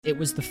It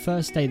was the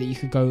first day that you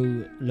could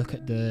go look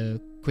at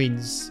the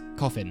Queen's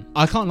coffin.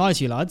 I can't lie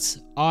to you,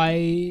 lads.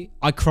 I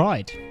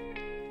cried.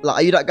 Like,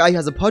 are you that guy who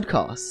has a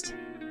podcast?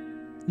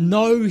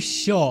 No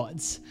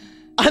shot.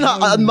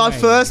 And my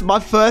first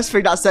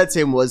thing that I said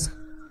to him was,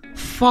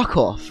 "Fuck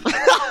off."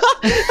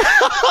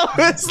 I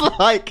was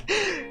like,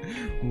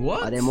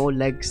 What? Are there more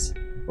legs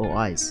or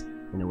eyes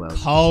in the world?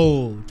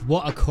 Cold.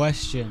 What a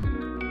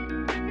question.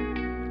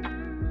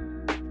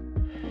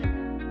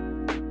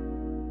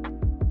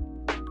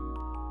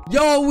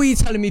 Yo, what are you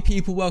telling me,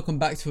 people? Welcome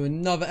back to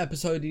another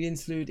episode. The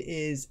interlude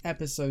is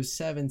episode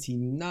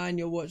 79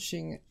 you're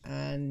watching,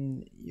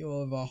 and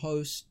you're the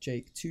host,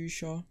 Jake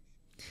Tushaw.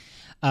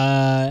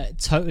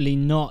 Totally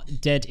not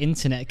dead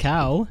internet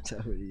cow.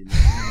 Totally not.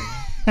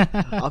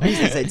 I was going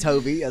to say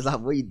Toby. I was like,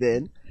 what are you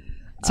doing?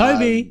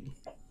 Toby.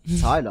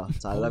 Tyler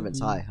Lovins.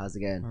 Hi, how's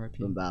it going?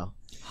 Bow.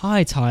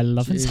 Hi, Tyler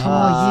Lovins. How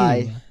are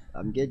you?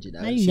 I'm good, you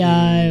know.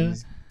 Hello.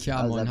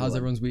 Calum, how's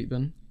everyone's week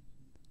been?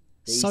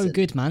 So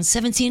good, man.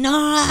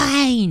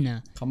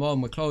 79. Come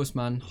on, we're close,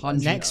 man.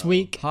 100. Next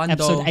week,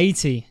 episode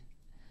 80.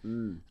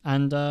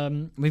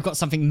 And we've got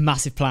something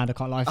massive planned. I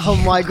can't lie. Oh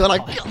my god, I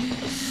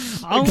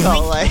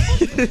can't wait.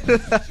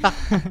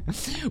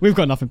 We've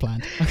got nothing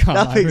planned. I can't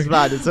Nothing's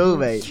lie. planned at all,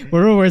 mate.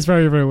 We're always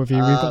very real with you.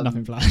 We've got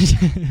nothing planned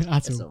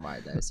at It's all.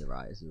 alright though. It's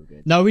alright. It's all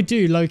good. No, we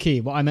do low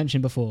key. What I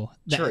mentioned before.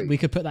 True. We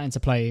could put that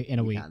into play in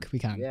a week. We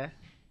can. Yeah.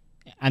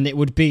 And it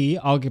would be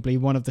arguably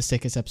one of the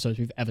sickest episodes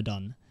we've ever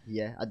done.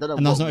 Yeah. I don't know.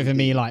 And that's not even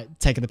me like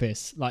taking the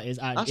piss. Like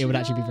it would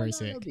actually be very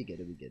sick. It'll be good.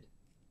 It'll be good.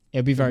 It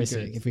would be very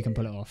sick if we can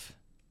pull it off.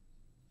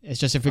 It's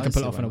just if we can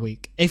pull it off in a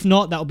week. If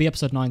not, that'll be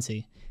episode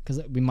 90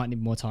 because we might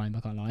need more time. I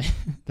can't lie.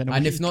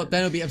 And if not,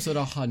 then it'll be episode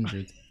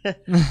 100.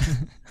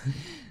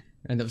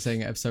 End up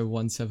saying episode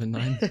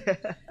 179.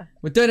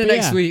 We're doing it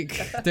next week.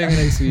 Doing it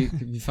next week.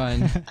 It'll be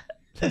fine.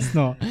 It's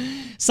not.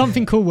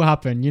 Something cool will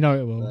happen. You know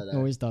it will. It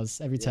always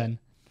does. Every 10.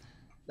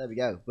 There we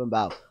go. Boom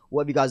bow.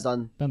 What have you guys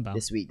done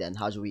this week then?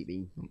 How's your week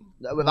been?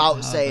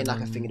 Without saying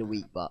like a thing of the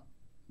week, but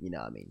you know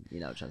what I mean. You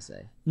know what I'm trying to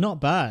say. Not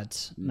bad,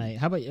 mate.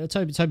 How about you?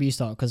 Toby, you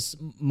start because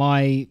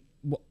my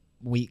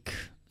week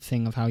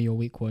thing of how your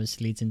week was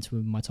leads into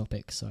my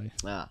topic. So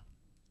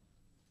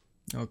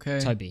okay,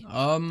 Toby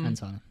and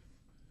Tyler.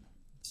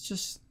 It's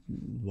just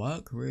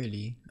work,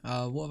 really.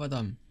 What have I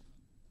done?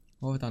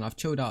 I've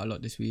chilled out a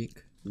lot this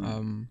week.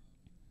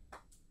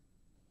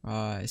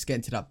 It's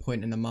getting to that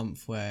point in the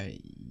month where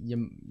your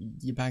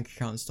bank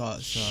account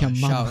starts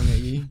shouting at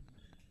you.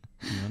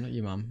 No, not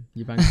your mum.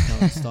 Your bank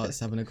account starts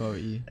having a go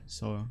at you.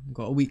 So I've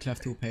got a week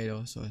left till payday,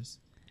 so it's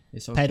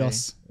okay.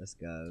 Paydos. Let's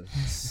go.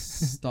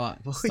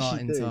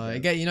 Starting to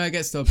get, it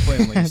gets to a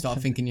point where you start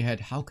thinking in your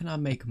head, how can I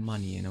make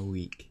money in a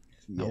week?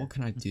 Now, what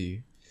can I do?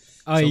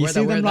 Oh, so you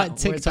see them like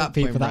TikTok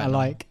people that are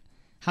like,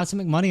 how to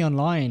make money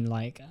online?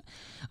 Like,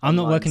 I'm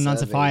not working 9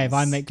 to 5.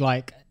 I make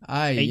like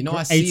I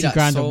see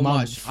that so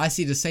much. I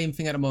see the same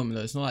thing at the moment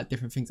though. It's not like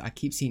different things. I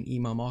keep seeing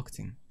email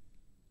marketing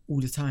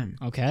all the time.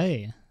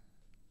 Okay.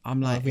 I'm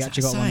like, we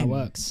actually got one that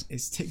works.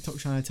 Is TikTok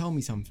trying to tell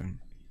me something?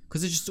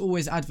 Because there's just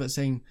always adverts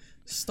saying,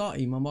 start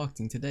email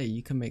marketing today.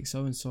 You can make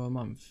so and so a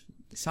month.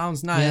 It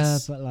sounds nice. Yeah,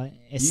 but like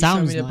it show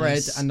sounds me the nice.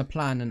 bread and the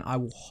plan, and I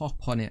will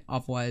hop on it.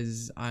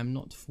 Otherwise, I'm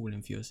not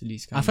falling for your silly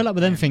scam. I feel like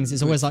with them things,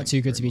 it's always like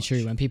too good to be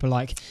true. When people are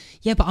like,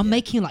 yeah, but I'm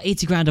making like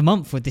 80 grand a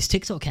month with this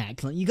TikTok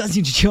hack. Like, you guys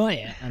need to try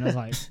it. And I was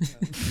like,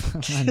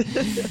 man,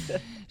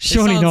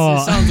 surely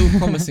not. It sounds all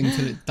promising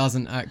till it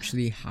doesn't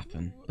actually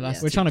happen. But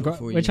that's we're trying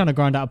to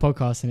grind out a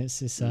podcast, and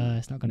it's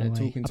not going to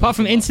work. Apart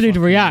from Interlude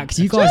React,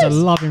 you guys are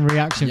loving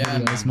reaction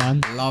videos,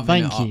 man.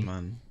 Thank you,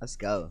 man. Let's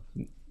go.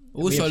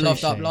 Also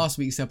loved up last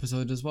week's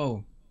episode as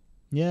well.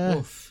 Yeah.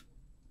 Oof.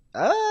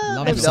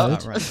 Love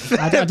episode. Right.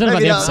 I don't know about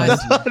the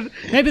episode.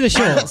 Maybe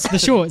the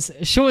shorts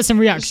and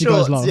reacts you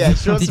guys love. Yeah,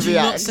 shorts Did you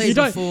not say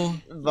before?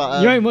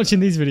 You ain't watching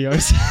these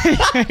videos.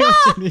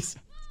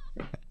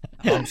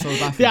 I'm so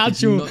baffled. The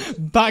actual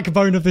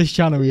backbone of this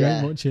channel you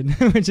ain't watching,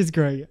 which is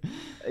great.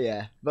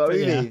 Yeah, but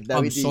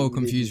I'm so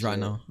confused right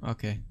now.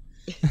 Okay.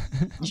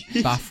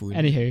 Baffled.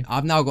 Anywho,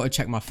 I've now got to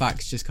check my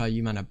facts just because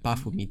you man have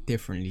baffled me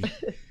differently.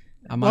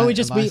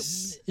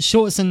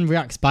 Shorts and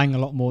reacts bang a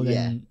lot more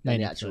than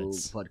the actual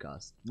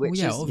podcast, which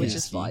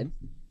is fine.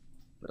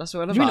 But that's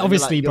what I'm about.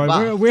 Obviously,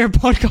 bro. We're a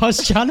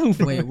podcast channel.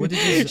 Bro. Wait, what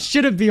did you?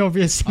 Shouldn't be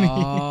obviously.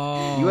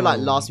 You were like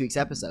last week's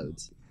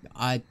episodes.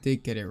 I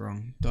did get it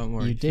wrong. Don't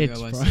worry. You did,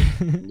 bro.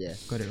 Yeah,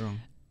 got it wrong.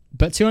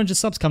 But 200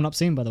 subs coming up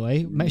soon, by the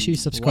way. Make sure you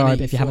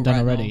subscribe if you haven't done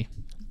already.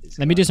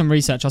 Let me do some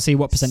research. I'll see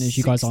what percentage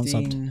you guys aren't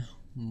subbed.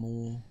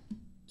 More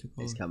to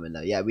go. It's coming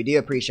though. Yeah, we do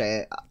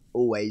appreciate it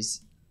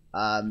always.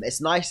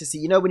 It's nice to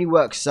see, when you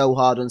work so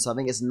hard on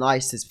something, it's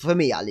nice to, for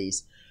me at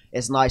least,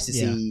 it's nice to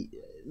see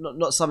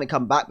not something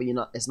come back, but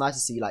it's nice to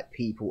see like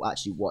people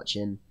actually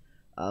watching.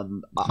 I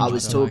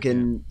was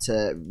talking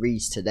to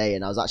Reese today,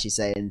 and I was actually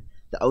saying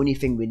the only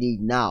thing we need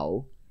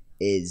now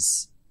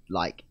is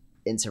like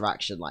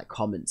interaction, like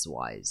comments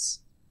wise.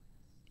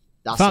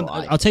 That's Fam, all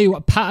right. I'll tell you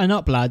what, pattern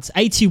up, lads.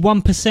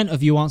 81%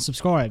 of you aren't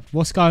subscribed.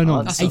 What's going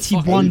on? That's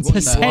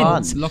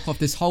 81%. Lock off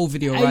this whole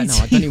video right now.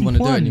 I don't even want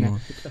to do it anymore.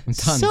 I'm done.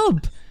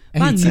 Sub.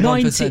 Man,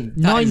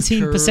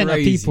 19% of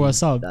people are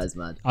subbed. That is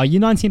mad. Are you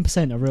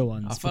 19% are real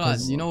ones? I feel like,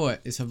 you know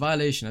what? It's a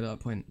violation at that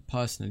point,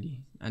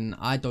 personally. And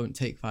I don't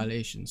take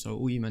violation, so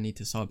all you man need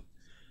to sub.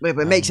 Wait,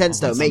 but it makes sense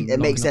though. It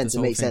makes sense.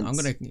 I'm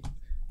not even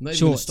going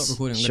to stop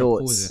recording. I'm going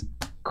to pause it.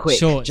 Quick.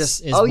 Shorts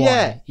just is oh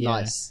why. yeah,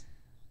 nice.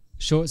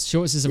 Shorts is a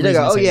You reason. don't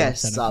go, oh I say yeah, 100%,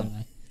 sub.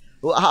 definitely.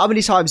 Well, how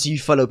many times do you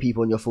follow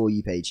people on your For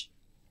You page?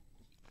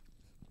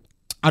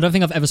 I don't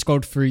think I've ever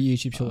scrolled through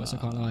YouTube Shorts. I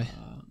can't lie.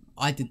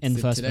 I did In the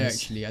first today place.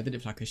 actually. I did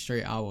it for like a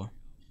straight hour.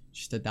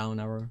 Just a down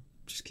arrow.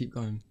 Just keep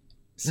going.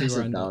 See That's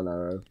where a I end up. down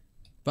arrow.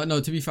 But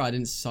no, to be fair, I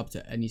didn't sub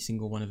to any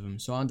single one of them,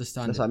 so I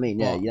understand. That's what I mean.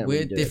 Yeah, But you don't we're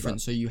really do it,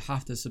 different, so you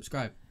have to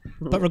subscribe.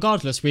 But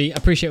regardless, we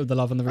appreciate all the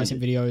love on the recent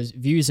videos.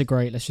 Views are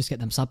great. Let's just get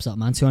them subs up,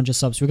 man. 200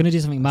 subs. We're gonna do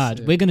something mad.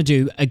 it. We're gonna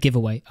do a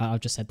giveaway. I've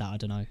just said that. I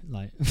don't know.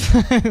 Like,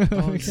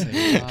 Don't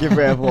say that. Give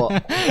rid of what?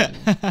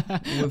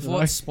 With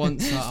what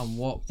sponsor and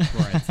what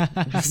bread?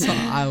 That's what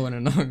I want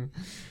to know.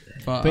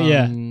 But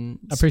yeah,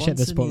 appreciate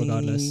the support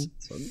sponsor regardless.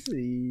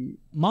 me.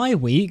 My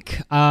week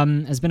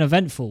has been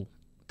eventful.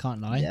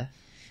 Can't lie. Yeah.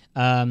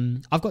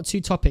 I've got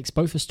 2 topics,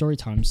 both for story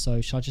time. So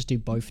should I just do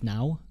both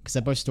now? Because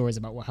they're both stories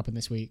about what happened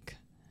this week.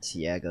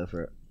 Yeah, go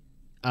for it.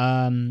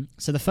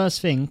 So the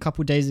first thing, a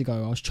couple days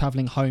ago, I was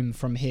traveling home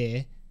from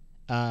here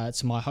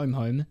to my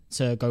home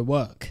to go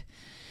work.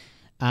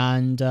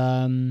 And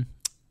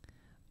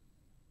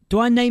do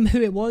I name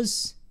who it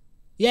was?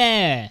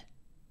 Yeah.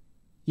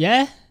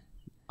 Yeah?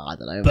 I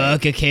don't know.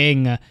 Burger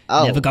King.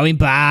 Oh. Never going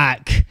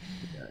back.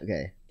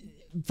 Okay.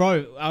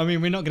 Bro, I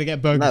mean, we're not going to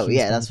get Burger No, King.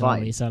 yeah, that's sponsor, are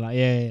fine. we? So, like,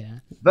 yeah.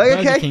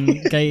 Burger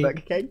King. Burger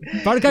King.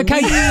 Burger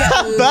King.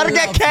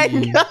 Burger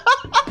King.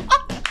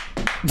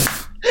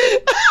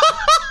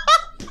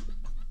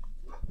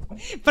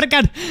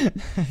 Burger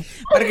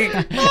I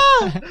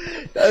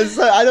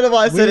don't know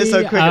why I said it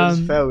so quick. I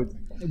just failed.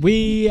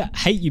 We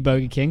hate you,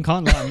 Burger King.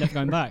 Can't lie, I'm never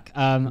going back.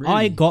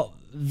 I got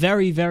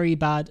very, very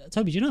bad.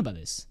 Toby, do you know about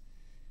this?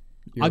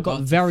 You're I got about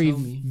to very, tell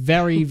me.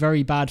 very,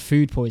 very bad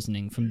food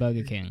poisoning from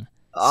Burger King.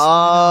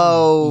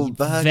 Oh,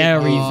 Burger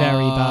Very, King.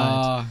 very bad.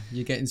 Ah,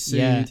 you're getting sued.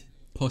 Yeah.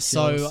 Pussies.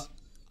 So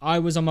I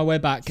was on my way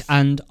back,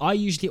 and I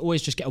usually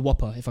always just get a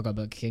Whopper if I go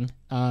Burger King.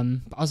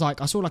 But I was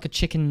like, I saw like a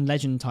chicken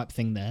legend type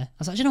thing there. I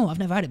was like, you know what? I've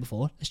never had it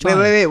before. Let's try it.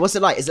 Wait. What's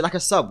it like? Is it like a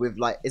sub with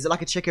like? Is it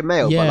like a chicken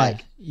mayo? Yeah, But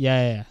like,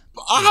 yeah.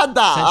 I had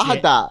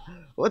that.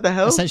 What the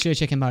hell? Essentially a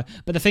chicken mayo.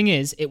 But the thing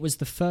is, it was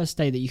the first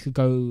day that you could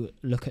go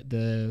look at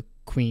the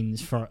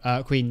Queen's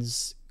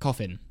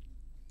coffin.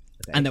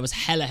 Okay. And there was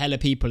hella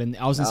people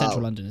I was in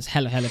central London. There's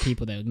hella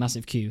people there with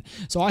massive queue.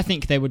 So I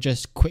think they were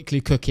just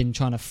quickly cooking,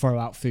 trying to throw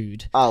out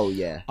food. Oh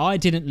yeah. I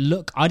didn't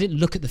look at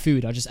the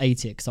food. I just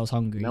ate it because I was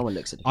hungry. No one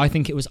looks at it. I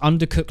think it was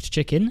undercooked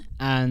chicken,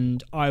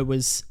 and I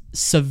was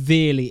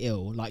severely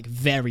ill, like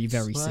very,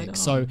 very sick.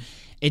 So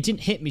it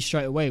didn't hit me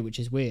straight away, which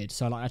is weird.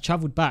 So like I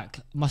travelled back.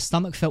 My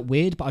stomach felt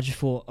weird, but I just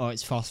thought, oh,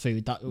 it's fast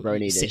food. That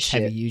sits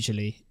heavy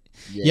usually.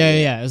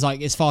 Yeah. It was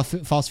like it's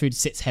fast food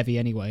sits heavy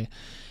anyway.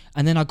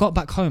 And then I got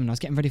back home and I was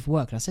getting ready for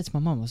work, and I said to my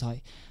mum, I was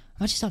like,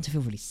 I'm actually starting to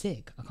feel really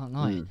sick. I can't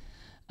lie.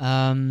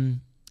 And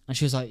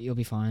she was like, you'll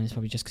be fine. It's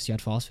probably just because you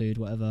had fast food,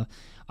 whatever.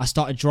 I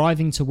started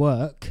driving to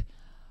work.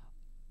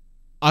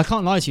 I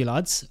can't lie to you,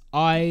 lads.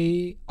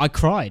 I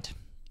cried.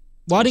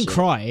 Well, I didn't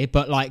cry,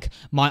 but like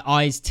my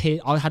eyes,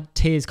 I had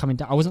tears coming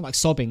down. I wasn't like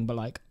sobbing, but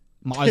like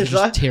my eyes were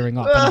just tearing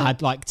up, and I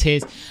had like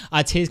tears. I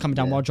had tears coming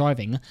down while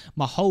driving.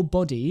 My whole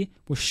body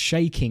was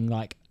shaking,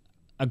 like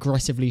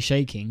aggressively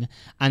shaking,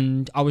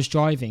 and I was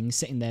driving,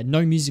 sitting there,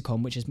 no music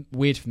on, which is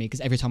weird for me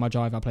because every time I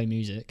drive, I play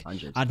music.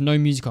 100. I had no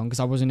music on because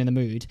I wasn't in the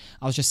mood.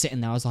 I was just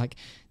sitting there. I was like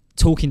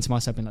talking to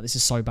myself, being like, "This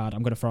is so bad.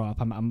 I'm gonna throw up.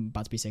 I'm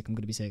about to be sick. I'm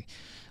gonna be sick."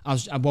 I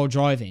was while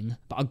driving,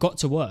 but I got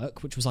to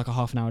work, which was like a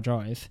half an hour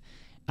drive,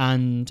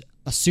 and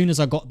as soon as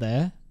I got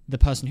there, the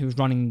person who was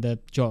running the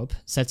job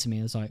said to me,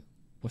 "I was like,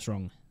 what's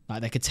wrong?"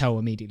 Like they could tell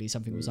immediately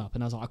something was up,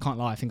 and I was like, "I can't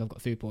lie. I think I've got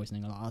food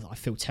poisoning. I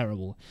feel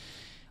terrible."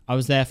 I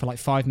was there for like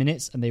 5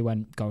 minutes, and they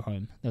went, "Go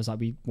home." They was like,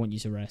 "We want you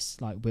to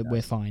rest. Like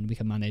we're fine. We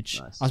can manage."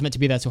 Nice. I was meant to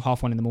be there till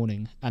 1:30 in the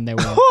morning, and they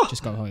were like,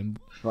 "Just go home."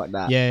 Like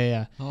that.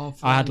 Yeah.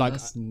 I had like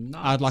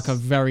a a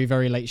very,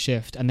 very late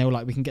shift, and they were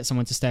like, "We can get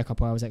someone to stay a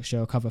couple hours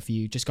extra or cover for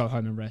you. Just go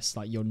home and rest.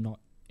 Like you're not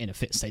in a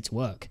fit state to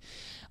work."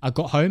 I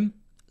got home,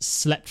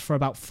 slept for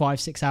about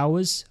 5-6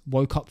 hours,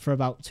 woke up for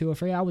about 2 or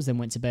 3 hours, then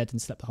went to bed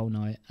and slept the whole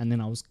night, and then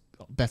I was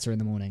better in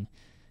the morning.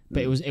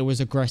 But it was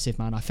aggressive,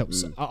 man. I felt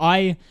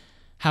I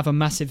have a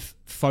massive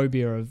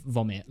phobia of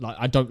vomit. Like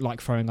I don't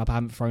like throwing up. I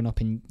haven't thrown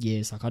up in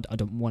years. Like I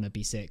don't want to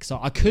be sick. So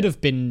I could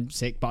have been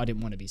sick, but I didn't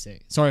want to be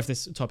sick. Sorry if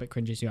this topic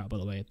cringes you out, by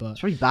the way. But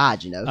It's really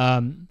bad, you know.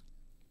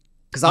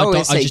 Because I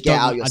always say just get don't-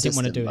 out your I didn't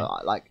system. wanna do it.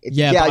 But, like, if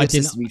yeah, you get but out I your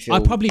didn't. system, you feel. I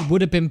probably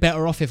would have been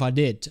better off if I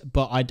did,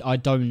 but I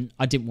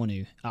didn't want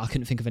to. I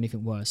couldn't think of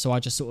anything worse. So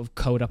I just sort of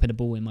curled up in a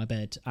ball in my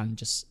bed and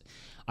just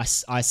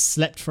I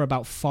slept for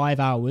about 5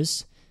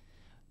 hours.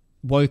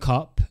 Woke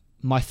up.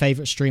 my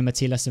favorite streamer,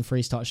 T Lesson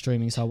 3, started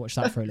streaming, so I watched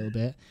that for a little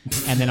bit,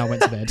 and then I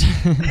went to bed.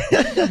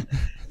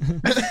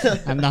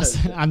 and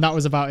that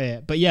was about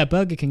it. But yeah,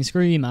 Burger King,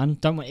 screw you, man.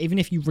 Even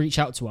if you reach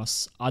out to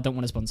us, I don't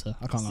want a sponsor.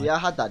 I can't lie. Yeah, I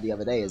had that the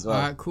other day as well.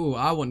 Alright, cool.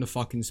 I want the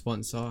fucking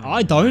sponsor.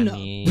 I don't.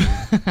 Money.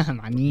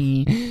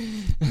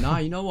 Nah,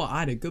 you know what? I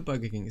had a good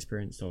Burger King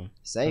experience though.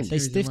 Same. They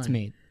stiffed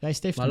me.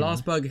 My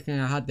last Burger King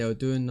I had, they were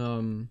doing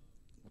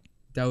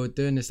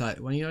this like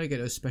when you get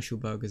those special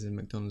burgers in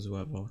McDonald's or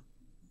whatever.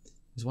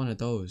 It's one of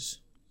those.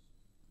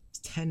 It's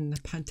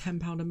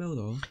 £10 a meal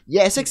though.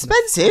 Yeah, it's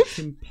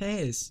expensive.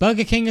 Pairs.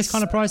 Burger King is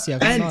kind of pricey. I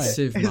can't lie.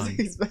 Expensive, man.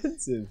 It's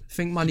expensive.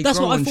 Think money. That's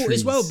what I thought trees.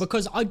 as well,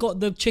 because I got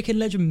the chicken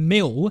legend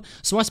meal,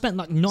 so I spent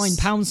like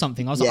 £9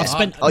 something. I was like, Yeah. I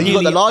spent Oh, you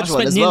got the large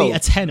one as nearly well? a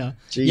tenner.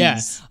 Jeez. Yeah,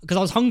 because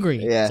I was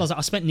hungry. Yeah. So I was like,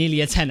 I spent nearly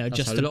a tenner That's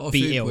just a to lot of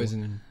be food ill.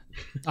 poisoning.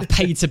 I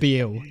paid to be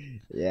ill.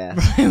 Yeah.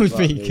 It was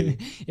Fuck peak. me.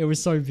 It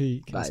was so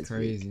peak. That That's is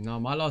crazy. No,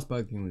 my last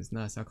Burger King was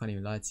nice. I can't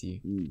even lie to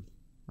you.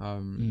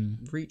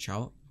 Reach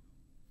out.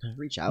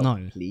 Reach out,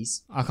 No.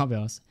 please. I can't be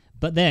asked.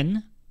 But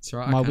then It's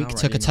alright, my week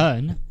took a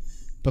turn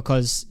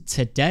because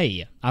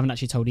today, I haven't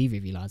actually told either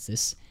of you lads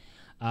this.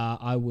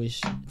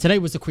 Today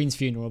was the Queen's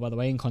funeral, by the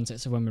way, in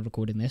context of when we're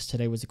recording this.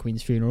 Today was the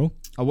Queen's funeral.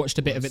 I watched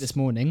a bit of it this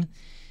morning,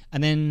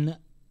 and then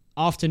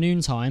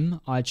afternoon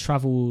time, I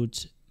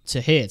travelled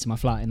to my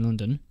flat in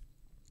London.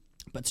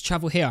 But to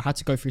travel here, I had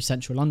to go through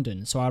central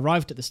London. So I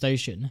arrived at the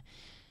station,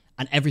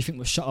 and everything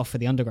was shut off for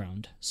the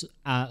underground. So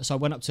I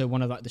went up to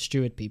one of like the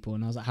steward people,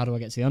 and I was like, "How do I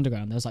get to the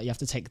underground?" They was like, "You have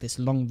to take this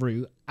long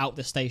route out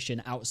the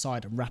station,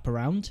 outside, and wrap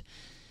around,"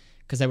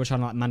 because they were trying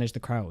to like manage the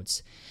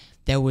crowds.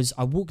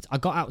 I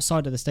got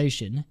outside of the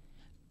station,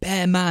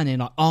 bare man in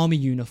like army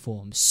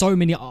uniforms. So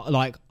many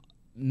like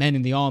men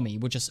in the army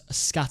were just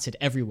scattered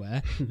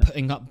everywhere,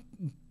 putting up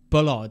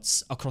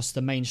bollards across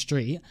the main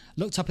street.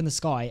 Looked up in the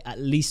sky, at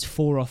least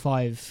 4 or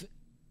 5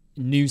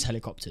 news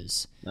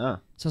helicopters. So I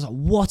was like,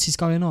 what is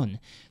going on?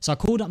 So I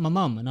called up my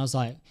mum, and I was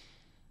like,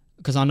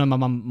 because I know my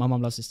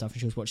mum loves this stuff, and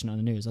she was watching it on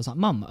the news. I was like,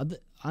 Mum,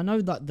 I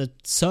know that the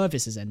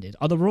service has ended.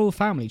 Are the royal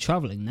family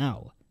travelling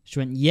now? She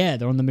went, yeah,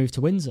 they're on the move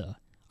to Windsor.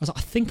 I was like,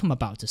 I think I'm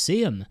about to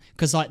see them,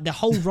 because like the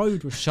whole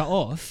road was shut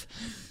off,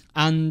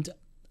 and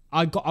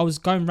I was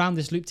going round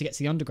this loop to get to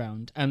the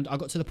underground, and I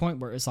got to the point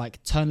where it was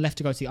like, turn left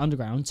to go to the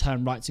underground,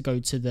 turn right to go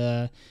to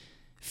the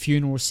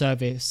funeral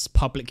service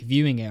public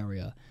viewing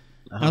area.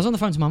 And I was on the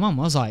phone to my mum.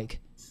 I was like,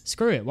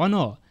 screw it, why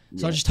not?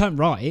 So I just turned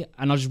right,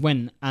 and I just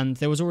went, and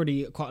there was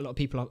already quite a lot of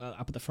people up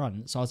at the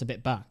front, so I was a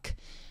bit back.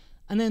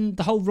 And then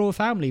the whole royal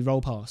family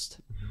rolled past.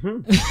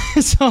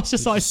 So I was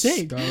just like,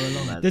 sick.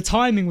 The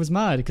timing was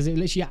mad, because it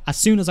literally, as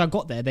soon as I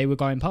got there, they were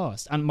going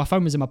past, and my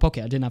phone was in my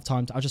pocket. I didn't have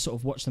time I just sort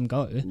of watched them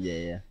go.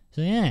 Yeah.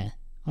 So yeah,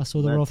 I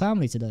saw the royal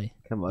family today.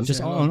 Come on.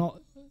 Just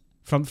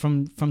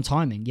from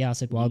timing. Yeah, I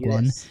said, well, go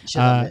on.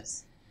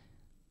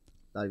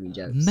 Not even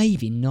jokes.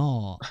 Maybe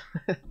not.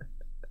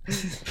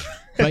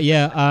 But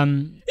yeah,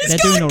 they're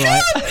doing all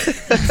right.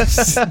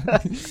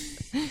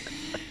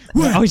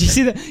 Oh, do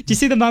you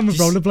see the man with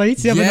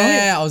rollerblades the other night?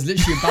 Yeah, I was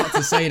literally about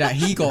to say that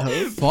he got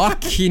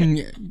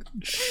fucking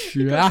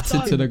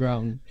shattered to the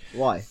ground.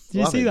 Why?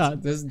 Did you see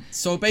that?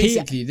 So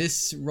basically,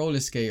 this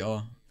roller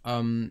skater,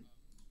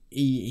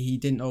 he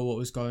didn't know what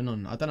was going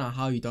on. I don't know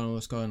how you don't know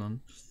what's going on.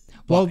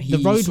 Well,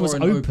 the road was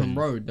an open.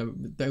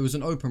 Road. There was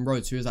an open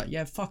road, so he was like,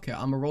 "Yeah, fuck it,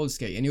 I'm a roller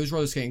skate," and he was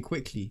roller skating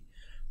quickly.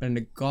 But then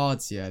the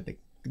guards,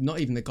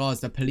 not even the guards,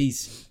 the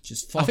police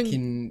just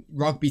fucking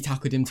rugby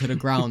tackled him to the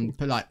ground,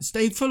 but like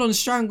they full on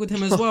strangled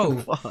him as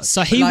well.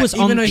 So he was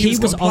on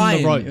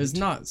the road. It was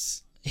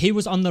nuts. He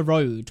was on the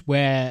road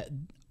where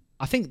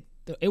I think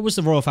it was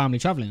the royal family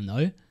travelling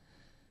though.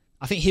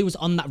 I think he was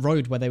on that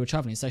road where they were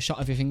travelling, so they shut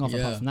everything off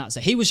apart from that. So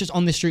he was just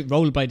on the street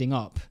rollerblading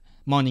up,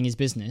 minding his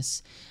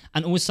business,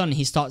 and all of a sudden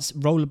he starts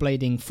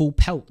rollerblading full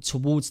pelt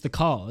towards the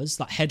cars,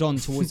 like head on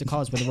towards the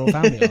cars where the royal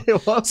family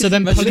are. So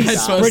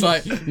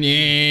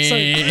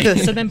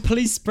then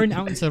police sprint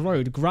out into the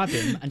road, grab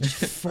him, and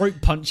just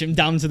throat punch him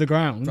down to the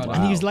ground. Wow.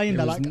 And he was laying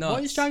there like, "Why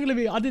are you strangling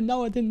me? I didn't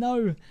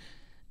know."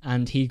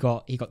 And he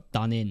got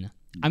done in.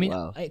 I mean,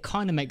 it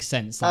kind of makes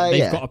sense. Like,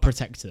 they've got to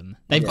protect them.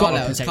 They've got to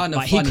protect. It's kind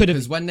of funny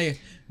because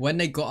when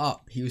they got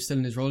up, he was still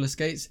in his roller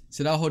skates,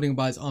 so they were holding him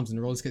by his arms, and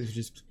the roller skates were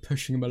just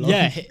pushing him along.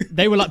 Yeah,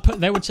 they were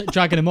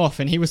dragging him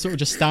off, and he was sort of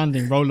just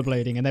standing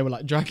rollerblading, and they were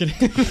like dragging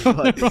him on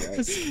the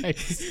roller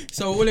skates.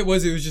 So all it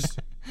was just.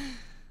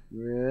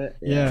 Yeah.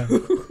 I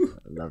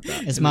love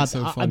that. It's mad.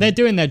 So they're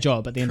doing their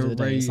job at the end of the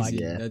day. It's like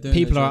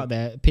people are out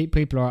there.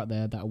 People are out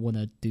there that want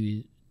to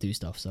do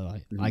stuff. So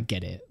I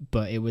get it,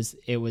 but it was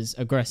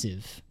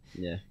aggressive.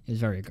 Yeah, it was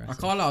very aggressive.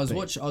 I can't lie. I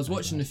was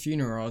watching the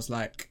funeral. I was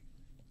like,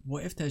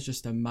 what if there's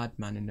just a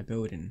madman in the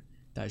building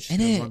that's just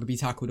gonna rugby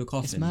tackle the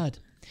coffin? It's mad.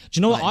 Do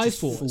you know what I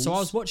thought? Falls. So I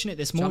was watching it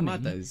this morning.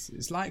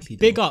 It's likely.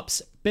 Big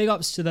ups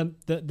to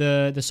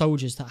the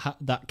soldiers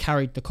that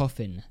carried the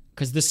coffin,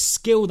 because the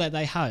skill that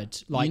they had.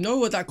 Like, you know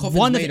what that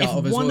coffin's made out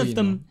of as well. One of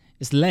them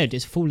is lead.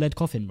 It's full lead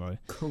coffin, bro.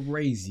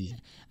 Crazy.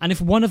 And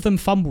if one of them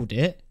fumbled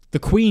it, the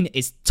Queen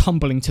is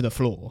tumbling to the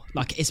floor.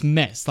 Like, it's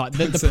mess. Like,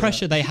 the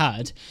pressure they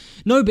had.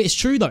 No, but it's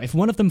true, though. If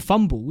one of them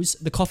fumbles,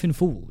 the coffin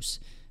falls.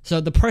 So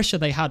the pressure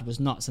they had was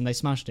nuts, and they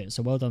smashed it.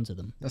 So well done to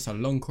them. That's a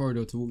long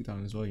corridor to walk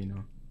down as well, you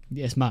know.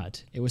 Yeah, it's mad.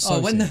 It was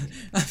so sick.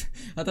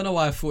 I don't know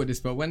why I thought this,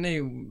 but when they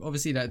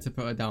obviously had to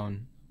put her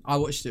down, I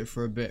watched it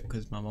for a bit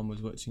because my mum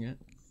was watching it.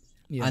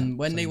 Yeah, and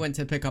when they went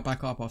to pick her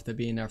back up after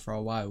being there for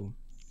a while,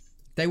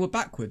 they were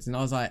backwards, and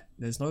I was like,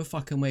 there's no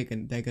fucking way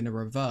they're going to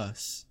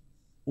reverse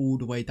all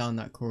the way down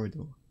that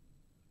corridor.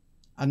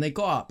 And they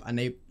got up and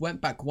they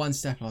went back one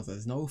step, and I was like,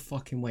 there's no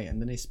fucking way. And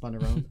then they spun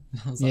around.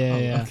 And I was like,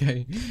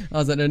 okay. I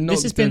was like, they're not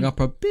doing up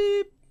a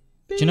beep.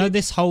 Do you know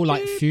this whole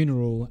like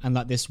funeral and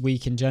like this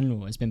week in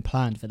general has been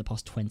planned for the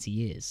past 20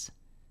 years?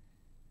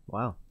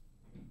 Wow.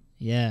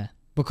 Yeah,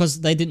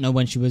 because they didn't know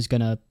when she was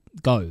gonna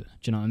go. Do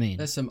you know what I mean?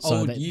 There's some so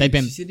old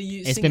youths.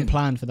 It's been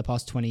planned for the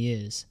past 20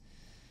 years.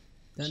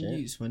 Them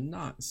youths were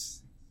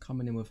nuts,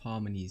 coming in with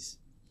harmonies.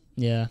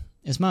 Yeah,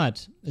 it's mad.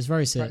 It's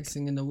very sick.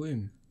 Practicing in the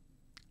womb.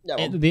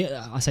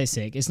 Yeah, I say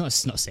sick. It's not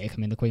sick. I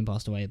mean, the Queen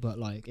passed away, but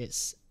like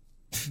it's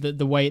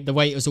the way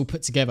it was all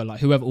put together. Like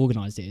whoever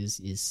organised it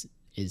is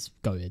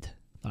goated.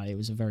 Like it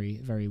was a very,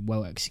 very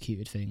well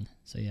executed thing.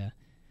 So yeah,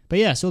 but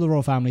yeah, saw the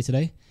royal family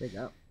today. Big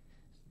up.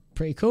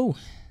 Pretty cool.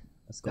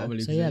 Let's go.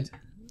 So yeah,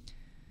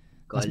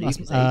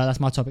 that's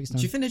my topic. Do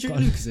you think they drink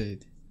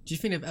Lucozade? Do you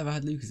think they've ever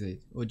had Lucozade,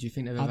 or do you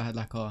think they've ever had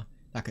like a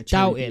cherry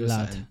doubt it,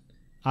 lad. Something?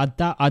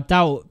 I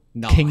doubt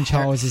King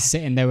Charles is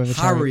sitting there with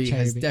a Harry cherry.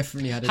 has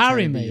definitely had a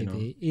Harry cherry maybe. You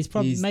know? He's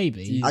probably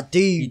maybe. I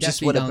do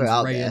just want to put it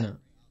out there. Innit?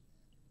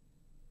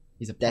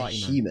 He's a They're party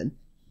human. man.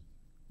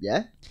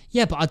 Yeah.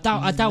 Yeah, but I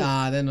doubt.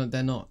 Nah, they're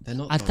not.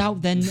 I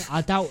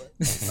doubt.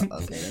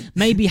 Okay, then.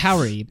 Maybe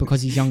Harry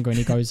because he's younger and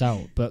he goes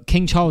out. But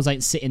King Charles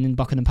ain't sitting in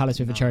Buckingham Palace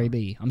with a cherry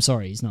B. I'm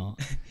sorry, he's not.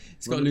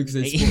 He's got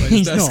Lucozade.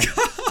 He's not.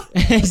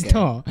 He's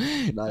not.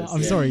 Nice,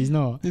 I'm sorry, he's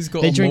not. He's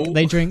got They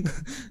drink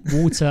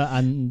water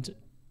and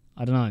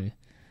I don't know,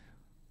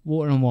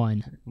 water and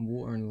wine.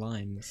 Water and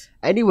limes.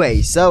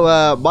 Anyway,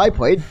 so my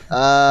point,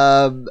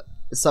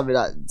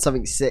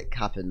 something sick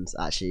happened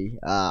actually.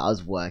 I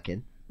was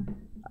working,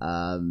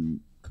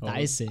 That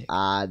is sick.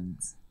 and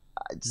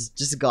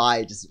just a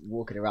guy just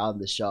walking around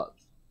the shop,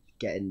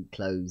 getting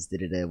clothes,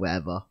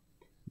 whatever.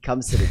 He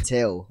comes to the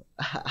till,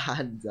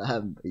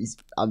 and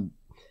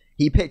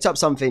he picked up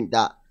something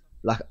that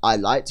like I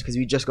liked because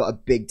we just got a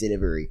big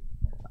delivery.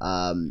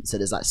 So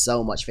there's like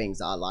so much things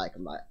that I like.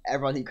 I'm like,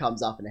 everyone who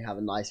comes up and they have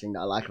a nice thing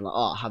that I like, I'm like,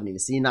 oh, I haven't even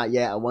seen that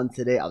yet. I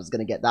wanted it. I was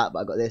gonna get that, but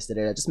I got this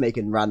today. Just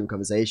making random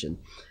conversation.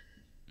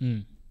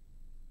 Then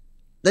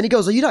he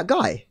goes, "Are you that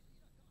guy?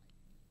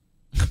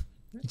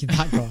 You're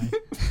that guy.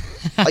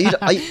 Are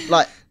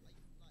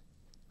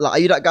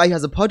you that guy who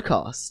has a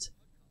podcast?"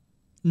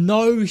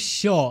 No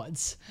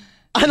shot.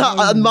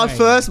 And my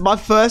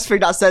first thing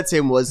that I said to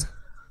him was,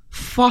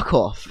 "Fuck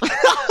off."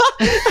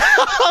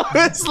 I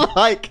was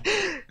like,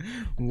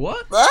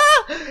 what?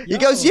 He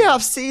goes, "Yeah,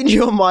 I've seen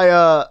you on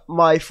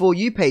my For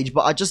You page,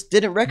 but I just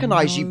didn't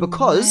recognize you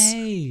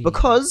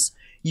because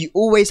you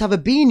always have a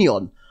beanie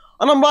on."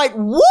 And I'm like,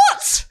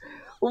 "What?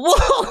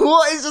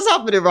 What is just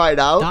happening right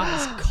now?"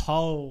 That's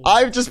cold.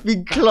 I've just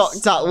been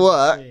clocked at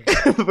work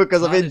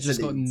because of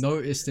Just got interviews.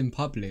 noticed in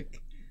public.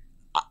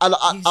 And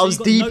I was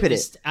deep in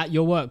it at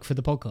your work for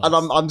the podcast. and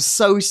I'm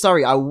so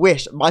sorry. I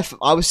wish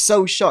I was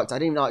so shocked. I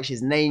didn't even ask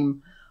his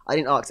name. I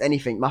didn't ask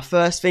anything. My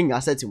first thing I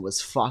said to him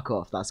was "fuck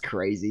off." That's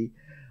crazy.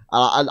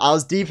 And I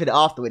was deep in it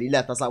after when he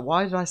left. I was like,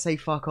 "Why did I say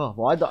fuck off?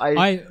 Why did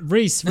I?"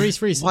 Reese, make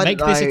this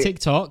a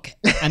TikTok,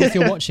 and if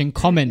you're watching,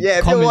 comment. Yeah,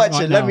 if comment you're watching,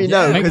 right let now. me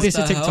know. Make What this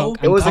the a TikTok. hell?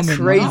 It was a comment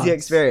crazy right now.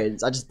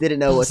 experience. I just didn't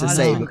know what to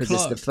say I'm because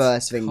it's the clocked.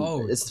 first thing.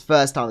 Cold. It's the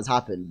first time it's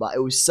happened, but it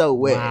was so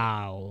weird.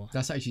 Wow.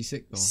 That's actually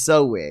sick though.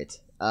 So weird.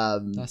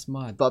 That's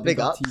mad. But big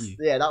up ups. to you.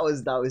 Yeah, that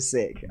was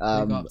sick. Big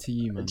up to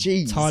you, man.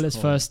 Jeez. Tyler's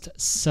first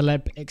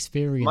celeb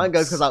experience. Mine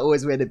goes because I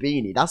always wear the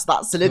beanie. That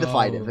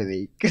solidified it for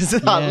me because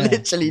I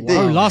literally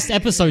Oh, did. last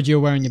episode you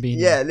were wearing your beanie.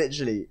 Yeah,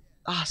 literally.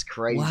 That's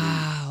crazy.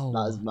 Wow. That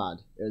was mad.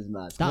 It was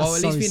mad. That's Well,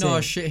 at so least we know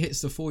our sick. shit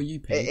hits the For You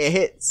It page.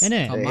 hits.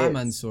 Innit? Oh, It my hits.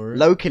 man saw it.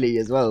 Locally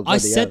as well. I bloody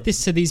said hell.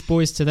 this to these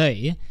boys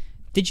today.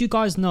 Did you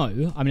guys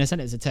know? I mean, I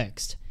sent it as a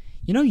text.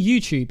 You know,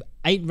 YouTube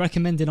ain't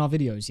recommending our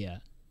videos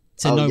yet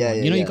to Oh, no yeah, one.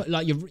 yeah, You know, yeah. you got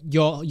like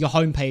your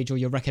homepage or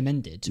your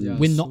recommended. Yeah,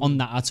 We're I not saw on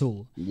that at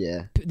all.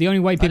 Yeah. The only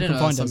way people didn't can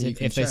know find that's us something you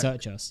if can they check.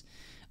 search us,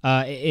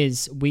 it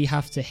is we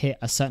have to hit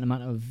a certain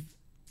amount of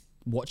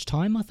watch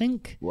time. I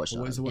think Watch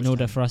What is that. the in watch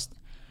order time? for us.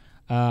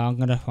 I'm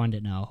gonna find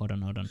it now. Hold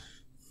on.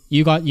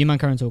 You man,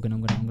 Karen talking.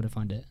 I'm gonna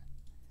find it.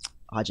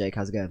 Hi Jake,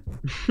 how's it going?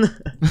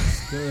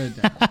 Good.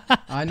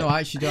 I know. I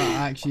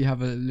actually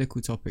have a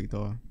little topic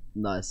though.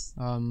 Nice.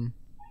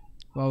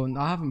 Well,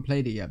 I haven't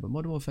played it yet, but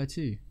Modern Warfare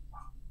 2.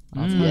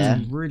 I've Yeah.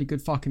 heard some really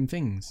good fucking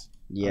things.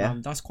 Yeah.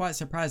 That's quite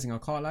surprising. I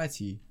can't lie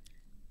to you.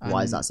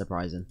 Why is And that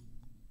surprising?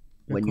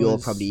 When you're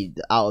because- probably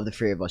out of the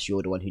three of us,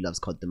 you're the one who loves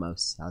COD the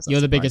most. How's that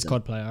You're the biggest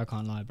surprising? COD player. I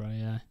can't lie, bro.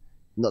 Yeah.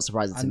 Not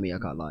surprising to And- me. I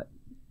can't lie.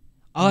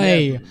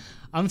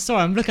 I'm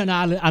sorry, I'm looking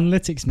at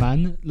analytics,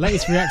 man.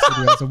 Latest reaction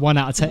video is a 1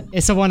 out of 10.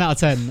 It's a 1 out of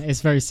 10.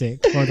 It's very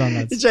sick. Well done,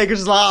 lads. Jacob's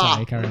just like,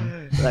 Sorry, carry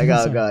on. like,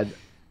 oh god.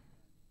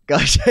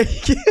 Gosh,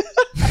 Jake.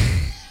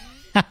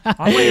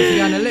 I'm waiting for the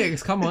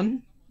analytics. Come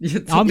on. I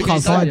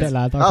can't find it,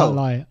 lad. I can't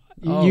lie.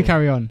 You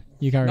carry on.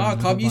 You carry on.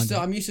 No,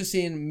 I'm used to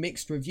seeing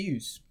mixed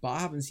reviews, but I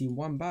haven't seen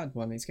one bad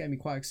one. It's getting me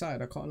quite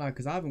excited. I can't lie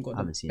because I haven't got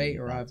the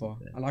beta either,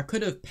 and I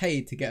could have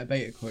paid to get a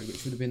beta code,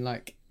 which would have been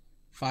like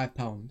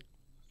 £5.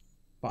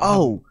 But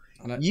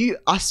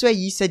I swear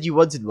you said you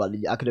wanted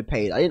one. I could have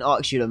paid. I didn't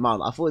ask you the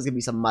amount. I thought it was gonna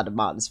be some mad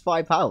amount. It's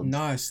 £5.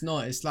 No, it's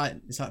not. It's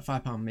like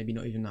 £5, maybe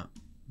not even that.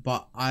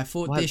 But I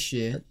thought this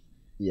year,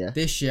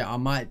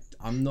 I'm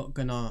not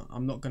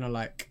gonna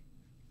like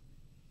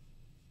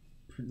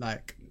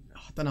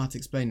I don't know how to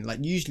explain it. Like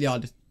usually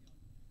I'd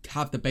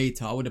have the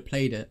beta, I would have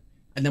played it,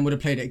 and then would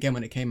have played it again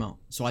when it came out.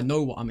 So I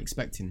know what I'm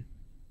expecting.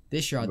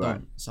 This year I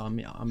don't. So I'm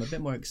a bit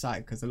more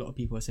excited because a lot of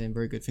people are saying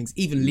very good things.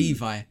 Even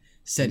Levi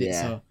said it.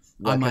 So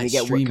I might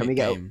stream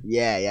it.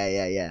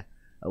 Yeah.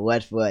 A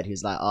word for word. He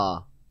was like,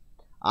 I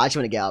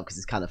actually want to get up because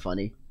it's kind of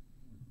funny.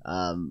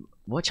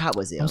 What chat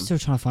was it on? I'm still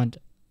trying to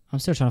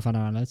find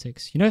our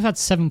analytics. You know, we've had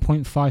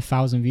 7.5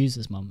 thousand views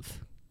this month.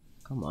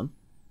 Come on.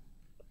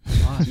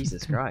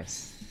 Jesus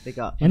Christ. Big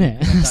up.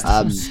 Innit?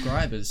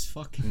 Subscribers,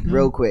 fucking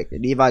real quick.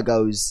 Levi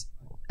goes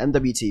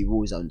MWT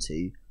Warzone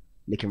 2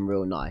 looking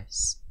real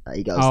nice.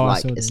 He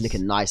goes it's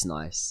looking nice,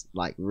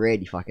 like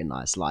really fucking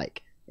nice,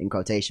 like in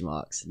quotation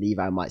marks.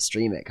 Levi might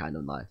stream it kind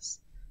of nice.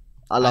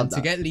 I love that.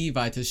 To get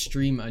Levi to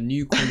stream a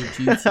new Call of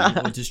Duty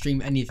or to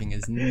stream anything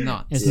is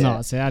nuts. It's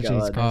nuts. It actually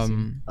is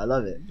crazy. I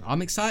love it.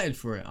 I'm excited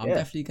for it. I'm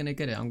definitely gonna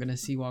get it. I'm gonna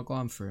see what I go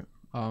on for it.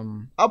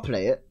 I'll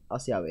play it. I'll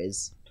see how it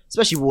is.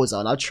 Especially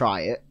Warzone. I'll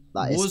try it.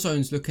 Like,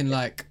 Warzone's looking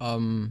like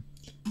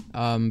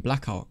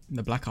Blackout,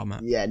 the Blackout map.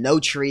 Yeah, no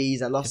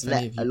trees. A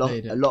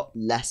lot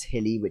less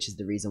hilly, which is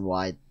the reason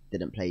why I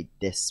didn't play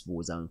this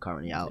Warzone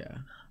currently out. Yeah.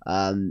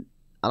 And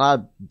I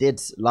did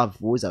love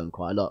Warzone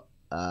quite a lot.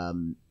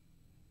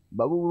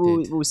 But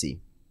we'll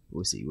see.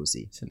 We'll see.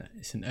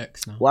 It's an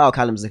X now. Wow,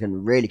 Calum's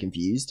looking really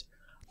confused.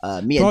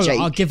 Me and Jake.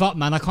 I'll give up,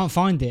 man. I can't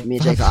find it. Me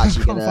and Jake are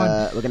actually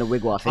we're gonna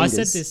wiggle our fingers.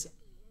 I said this.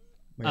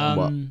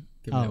 What?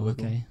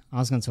 Okay. I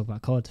was going to talk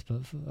about COD,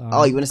 but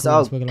you want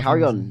to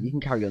carry on? You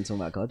can carry on talking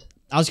about COD.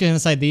 I was going to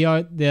say the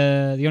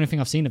only thing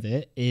I've seen of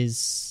it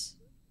is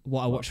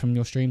what I watched from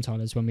your stream,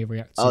 Tyler, is when we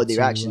reacted. The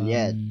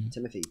reaction,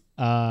 Timothy.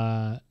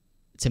 Tim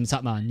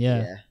Tapman,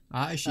 yeah.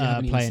 I actually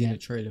haven't even seen a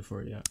trailer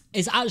for it yet.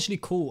 It's actually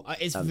cool.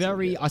 It's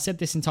very. I said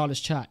this in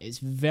Tyler's chat. It's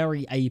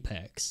very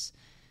Apex.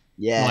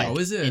 Yeah.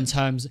 Is it? In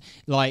terms,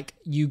 like,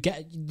 you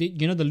get,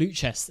 the loot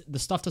chest, the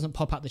stuff doesn't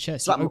pop out the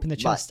chest. You open the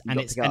chest and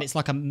it's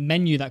like a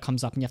menu that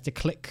comes up and you have to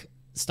click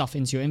stuff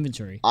into your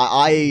inventory.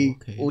 I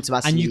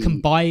automatically... And you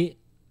can buy...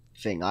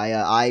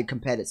 I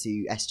compared it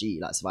to SG,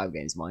 like survival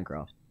games,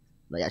 Minecraft.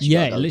 Like,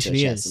 it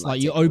literally is.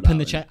 Like, you open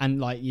the chest and,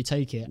 like, you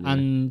take it. Yeah.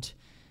 And...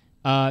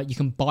 you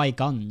can buy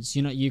guns.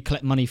 You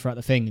collect money throughout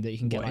the thing that you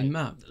can get. In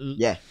map?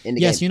 Yeah, in the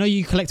game. Yes,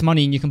 you collect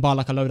money and you can buy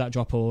like a loadout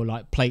drop or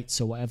like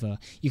plates or whatever.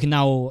 You can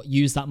now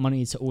use that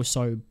money to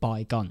also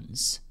buy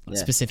guns,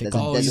 specific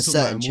guns. There's a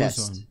certain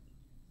chest.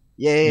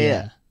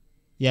 Yeah.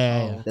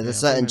 There's a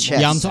certain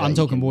chest. Yeah, I'm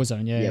talking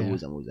Warzone. Yeah,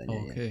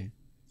 Warzone. Okay.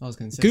 I was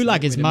going to say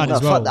Gulag is mad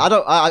as well. I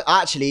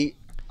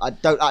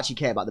don't actually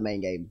care about the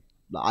main game.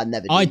 Like, I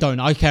never. I don't.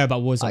 I care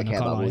about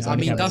Warzone. I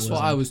mean, that's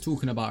what I was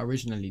talking about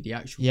originally. The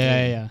actual.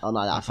 Yeah. Oh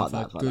no,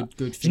 that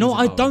good. You know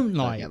what I don't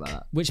like,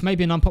 which may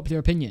be an unpopular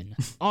opinion.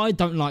 I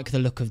don't like the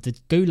look of the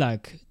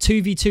Gulag.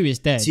 2v2 is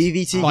dead.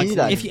 2v2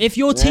 Gulag. If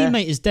your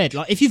teammate is dead,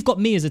 like if you've got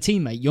me as a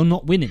teammate, you're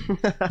not winning.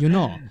 You're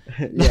not.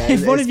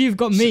 If one of you've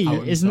got me,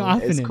 it's not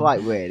happening. It's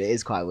quite weird. It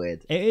is quite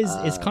weird. It is.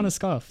 It's kind of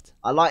scuffed.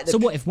 I like. So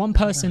what if one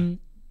person?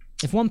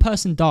 If one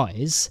person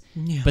dies,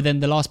 but then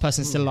the last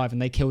person's still alive and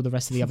they kill the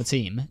rest of the other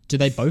team, do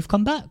they both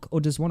come back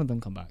or does one of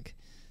them come back?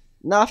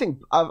 No, I think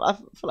I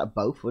feel like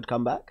both would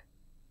come back.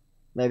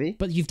 Maybe.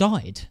 But you've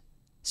died.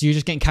 So you're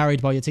just getting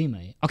carried by your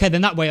teammate. Okay,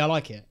 then that way I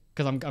like it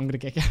because I'm going to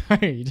get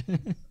carried.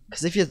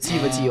 Because if you're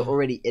team, you're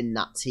already in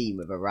that team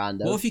with a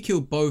random. What if you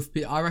kill both?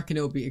 I reckon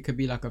it could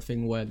be like a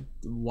thing where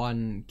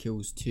one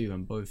kills two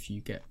and both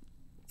you get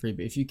free.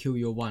 But if you kill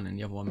your one and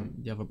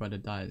the other brother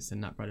dies,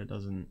 then that brother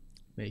doesn't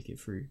make it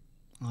through.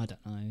 I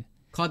don't know.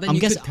 Then you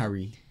could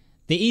carry.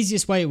 The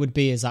easiest way it would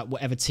be is that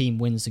whatever team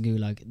wins the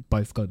Gulag,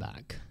 both go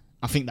back.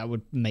 I think that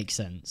would make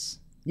sense.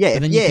 Yeah,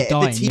 but then you could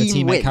die and your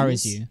teammate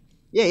carries you.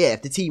 Yeah.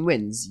 If the team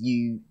wins,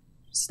 you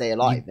stay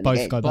alive. You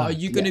both go back. But are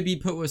you going to be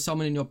put with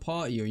someone in your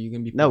party, or are you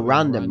going to be?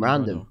 Random.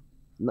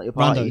 Not your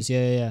party. Randos,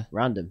 yeah.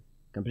 Random.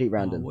 Complete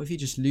random. What if he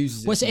just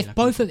loses? Well, so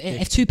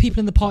if two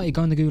people in the party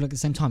go in the Gulag at the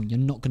same time, you're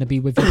not going to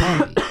be with your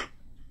party.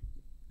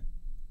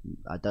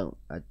 I don't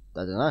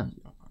know.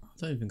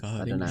 I don't think I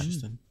heard English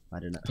then. I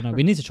don't know.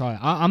 We need to try it.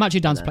 I'm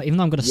actually down to play, even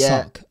though I'm going to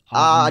suck.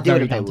 I do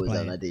want to play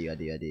Warzone.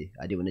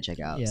 I do want to check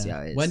it out. See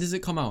how it is. When does it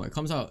come out? It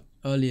comes out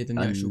earlier than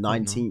the actual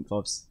 19th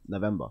of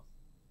November.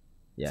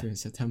 Yeah. In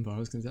September. I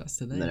was going to say that's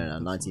today. No,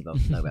 19th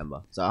of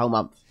November. So a whole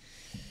month.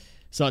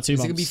 So like 2 Is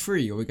it months. gonna be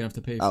free, or are we gonna have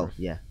to pay for Oh it?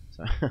 yeah.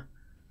 Sorry.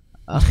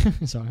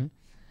 Sorry.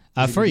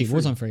 it Free.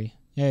 gonna be Warzone free.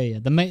 Yeah.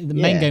 The main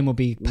game will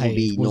be paid.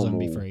 be Warzone will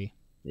be normal. free.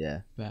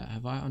 Yeah. But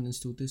have I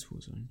uninstalled this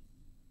Warzone?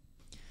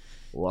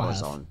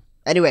 Warzone.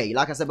 Anyway,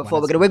 like I said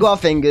before, we're gonna wiggle our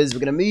fingers. We're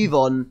gonna move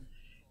on.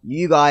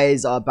 You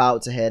guys are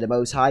about to hear the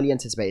most highly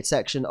anticipated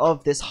section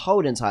of this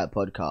whole entire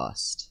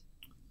podcast.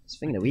 It's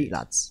thing of the week,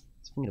 lads.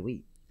 It's thing of the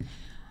week.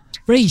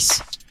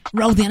 Reese,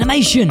 roll the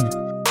animation.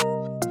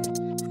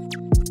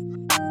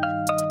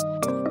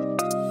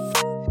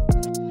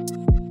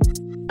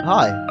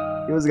 Hi.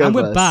 Who was going And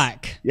we're first?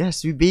 back.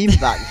 Yes, we've been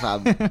back,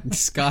 fam.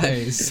 This guy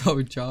is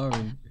so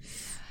jarring.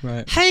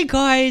 Right. Hey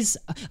guys.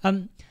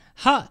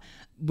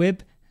 Wib.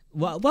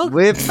 Welcome.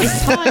 Whip.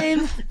 It's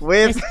time.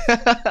 Whip.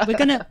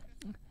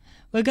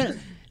 We're gonna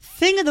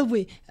thing of the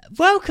week.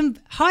 Welcome.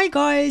 Hi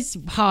guys.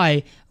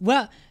 Hi.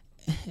 Well,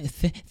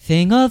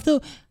 thing of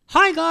the.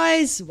 Hi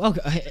guys.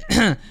 Welcome.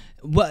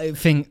 What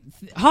thing?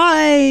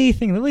 Hi.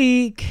 Thing of the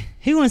week.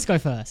 Who wants to go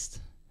first?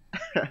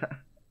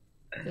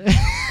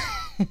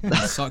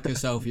 Suck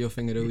yourself, your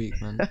thing of the week,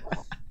 man.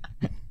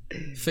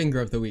 Finger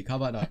of the week. How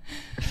about that?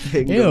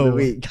 Finger of the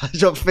week. I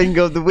dropped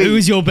finger of the week.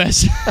 Who's your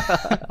best?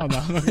 Oh, no,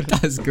 I'm not gonna-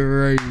 That's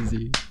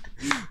crazy.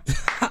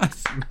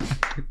 That's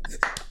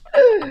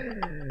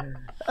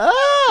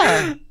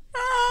Ah!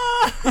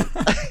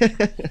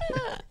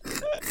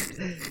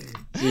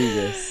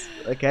 Jesus.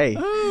 Okay.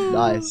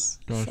 Nice.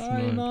 Gosh,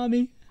 Sorry, no.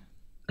 mommy.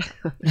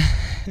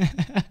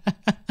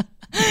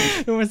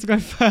 Who wants to go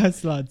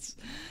first, lads?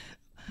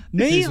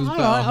 Me? This was Alright,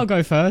 better. I'll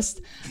go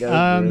first. Go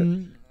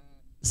for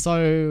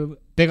So,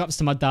 big ups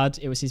to my dad.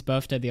 It was his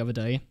birthday the other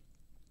day.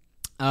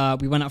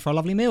 We went out for a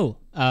lovely meal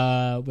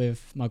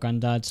with my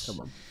granddad,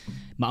 Come on.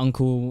 my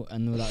uncle,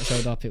 and all that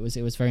showed up. It was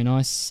very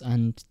nice,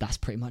 and that's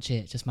pretty much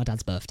it. Just my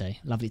dad's birthday.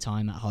 Lovely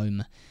time at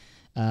home.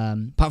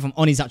 Apart from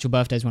on his actual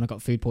birthdays when I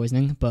got food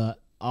poisoning, but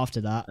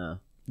after that, Oh.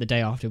 the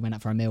day after we went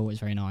out for a meal, it was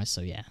very nice.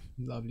 So yeah,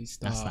 Lovely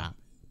stuff. that's that.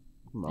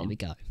 Come There on. we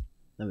go.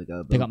 There we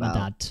go. Big Boom, up my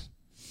bow. dad.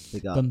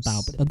 Big Bum, ups.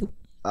 bow, ba-da-boo.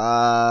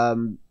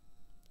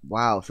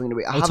 Wow. Finger of the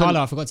week. I Oh, haven't- Tyler,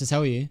 I forgot to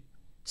tell you.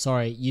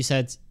 Sorry, you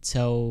said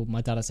tell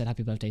my dad I said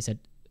happy birthday. He said,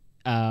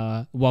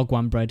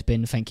 Wagwan bread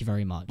bin, thank you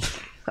very much.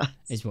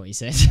 Is what he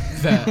said.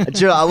 Fair. Do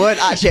you know, I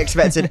weren't actually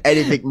expecting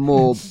anything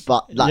more,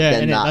 but like Yeah,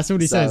 than innit? that. That's all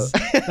he so- says.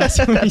 That's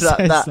all he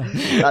says.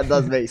 That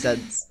does make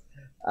sense.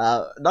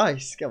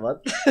 Nice. Come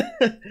on.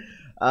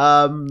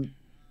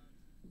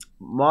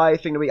 My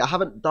thing of the week. I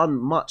haven't done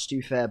much, to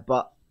be fair,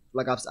 but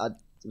like I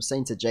was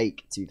saying to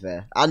Jake, to be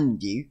fair,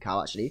 and you,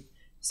 Cal, actually,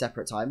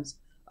 separate times.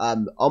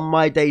 On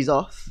my days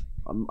off,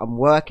 I'm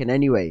working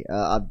anyway.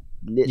 I've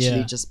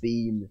literally just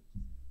been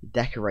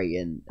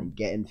decorating and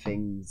getting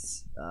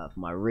things for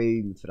my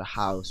room, for the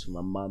house, for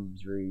my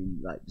mum's room,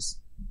 like just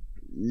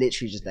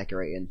literally just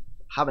decorating.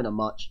 Haven't done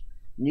much.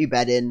 New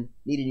bed in,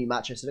 need a new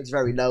mattress. It looks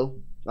very low.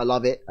 I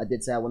love it. I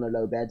did say I want a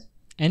low bed.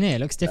 And it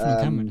looks different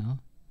on camera now.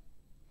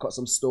 Got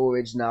some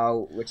storage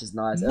now, which is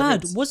nice.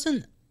 Mad,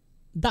 wasn't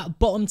that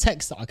bottom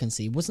text that I can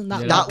see? Wasn't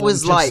that? Yeah, like, that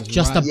was just like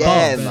just above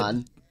yeah, it.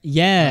 man.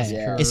 Yeah,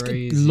 Yeah. it's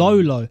Crazy.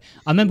 low.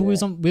 I remember we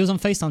Yeah. was on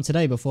FaceTime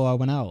today before I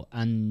went out,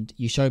 and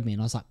you showed me,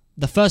 and I was like,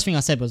 the first thing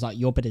I said was like,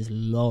 your bed is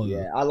low.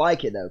 Yeah, I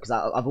like it though because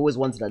I've always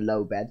wanted a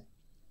low bed.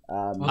 I'm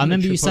I remember gonna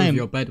you trip over saying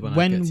your bed when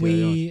I get to your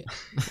we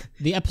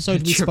the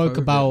episode we Trip spoke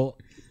over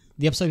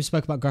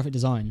about graphic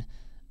design.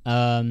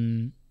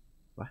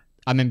 What?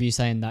 I remember you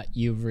saying that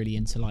you were really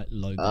into like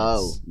low beds.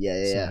 Oh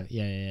yeah. So,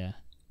 yeah.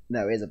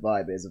 No, it is a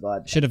vibe. It is a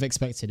vibe. Should have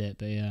expected it,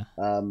 but yeah,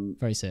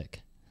 very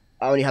sick.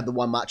 I only have the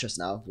one mattress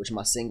now, which is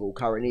my single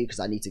currently because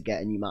I need to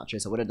get a new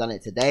mattress. I would have done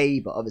it today,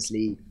 but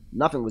obviously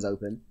nothing was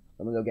open.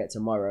 I'm gonna go get it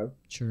tomorrow.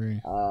 True.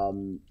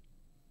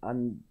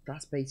 And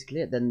that's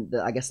basically it. Then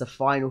I guess the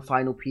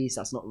final piece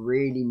that's not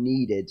really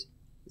needed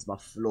is my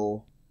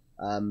floor,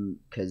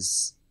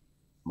 because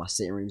my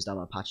sitting room's done,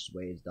 my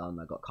passageway is done.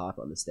 I got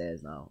carpet on the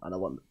stairs now, and I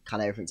want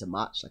kind of everything to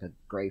match, like a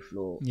grey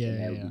floor. Yeah, in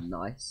there yeah. would be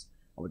nice.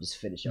 I would just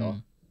finish it Mm. off,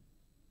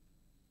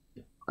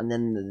 and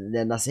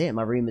then that's it.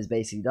 My room is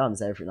basically done.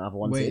 It's everything I've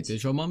wanted. Wait,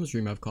 does your mum's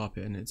room have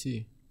carpet in it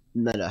too?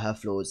 No, her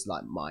floor is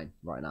like mine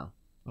right now.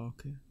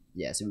 Okay.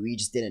 Yeah, so we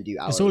just didn't do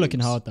our It's all looking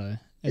rooms. hard though.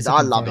 I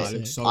looking love very it. sick.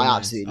 looks so I nice.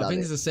 absolutely I love think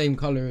it. it's the same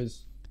color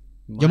as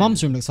Your mine.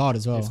 mum's room looks hard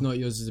as well. If not,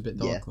 yours is a bit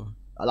Yeah. darker.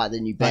 I like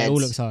the new Like, beds. it all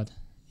looks hard.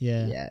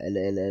 Yeah. Yeah, it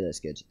looks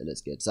good. It looks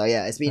good. So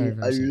yeah, it's been Very,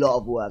 very a sick. lot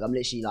of work. I'm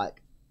literally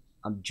like,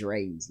 I'm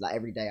drained. Like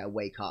every day I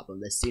wake up,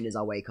 and as soon as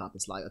I wake up,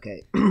 it's like,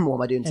 okay, what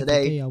am I doing Every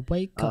today? day I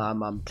wake up.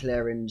 I'm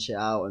clearing shit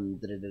out and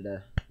da.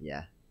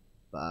 Yeah,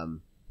 but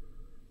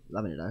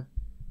loving it though.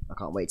 I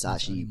can't wait to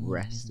That's actually only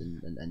morning, rest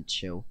isn't and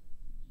chill.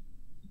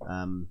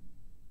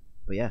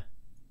 But yeah.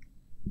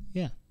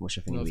 Yeah. What's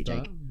your thing, Love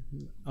Jake?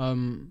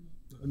 that.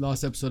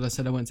 Last episode I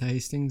said I went to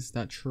Hastings.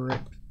 That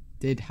trip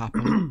did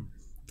happen.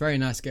 Very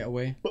nice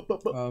getaway.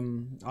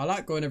 I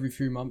like going every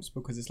few months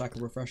because it's like a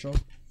refresher,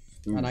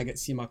 and I get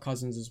to see my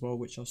cousins as well,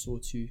 which I saw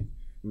too.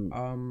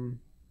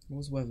 What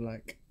was the weather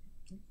like?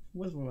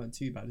 Weather wasn't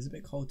too bad. It's a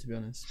bit cold to be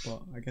honest,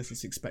 but I guess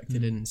it's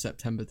expected in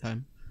September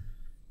time.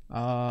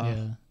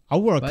 Yeah. I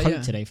wore a But coat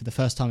yeah. today for the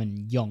first time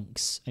in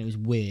yonks, and it was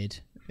weird.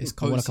 It's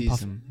I wore coat like a puff-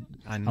 season,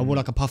 and I wore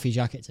like a puffy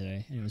jacket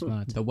today, and it was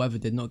mad. the weather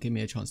did not give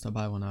me a chance to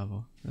buy one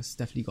either. That's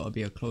definitely got to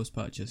be a close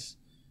purchase.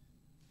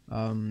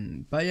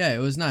 But yeah, it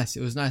was nice.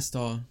 It was nice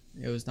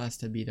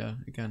to be there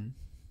again.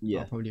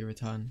 Yeah. I'll probably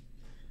return.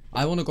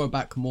 I want to go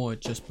back more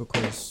just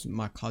because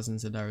my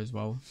cousins are there as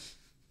well,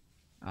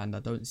 and I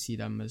don't see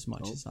them as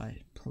much as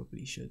I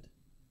probably should.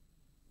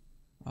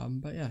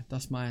 But yeah,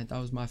 that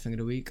was my thing of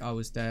the week. I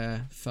was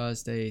there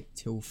Thursday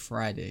till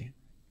Friday.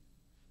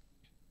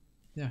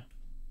 Yeah.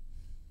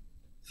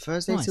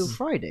 Thursday Nice. till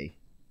Friday.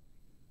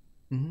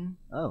 Mhm.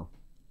 Oh.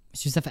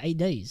 She was there for 8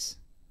 days,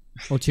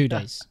 or 2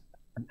 days.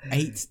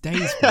 8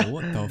 days, bro.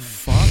 What the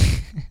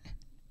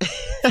fuck?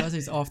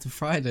 Thursday's after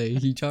Friday.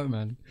 You joke,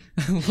 man.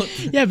 What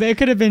the- Yeah, but it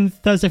could have been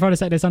Thursday, Friday,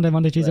 Saturday, Sunday,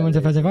 Monday, Tuesday,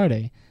 Wednesday, Thursday,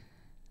 Friday.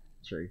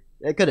 True.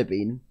 It could have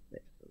been.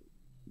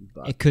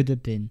 But It could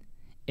have been.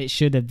 It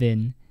should have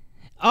been.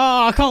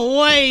 Oh, I can't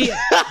wait.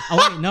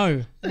 Oh wait,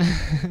 no.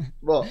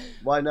 what?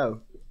 Why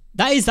no?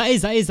 That is.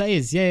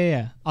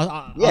 Yeah. I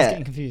was Yeah.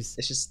 getting confused.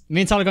 It's just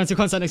Me and Tyler going to a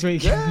concert next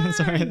week.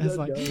 Sorry, that's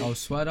like Oh,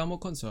 swear down, what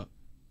concert?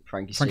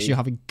 Frankie. Frank, C. you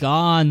have a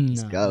gun.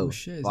 Let's go. Oh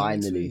shit, is that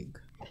next Finally. week?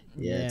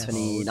 Yeah, Yes.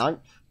 29th.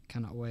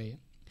 Cannot wait.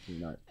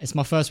 29th. It's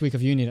my first week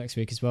of uni next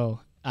week as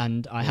well,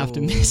 and I have to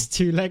Oh. miss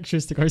 2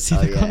 lectures to go see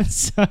Oh, the yeah.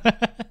 concert.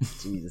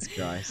 Jesus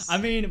Christ. I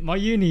mean, my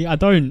uni, I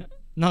don't.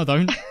 No, I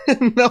don't.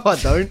 No, I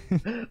don't.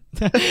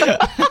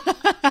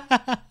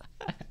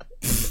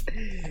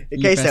 In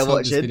You case best they're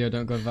hope this watching, video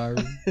don't go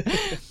viral.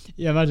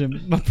 Yeah,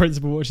 imagine my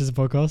principal watches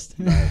the podcast.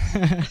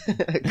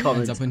 Ends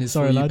comment up on his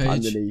Sorry, For You lad. page.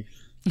 underneath.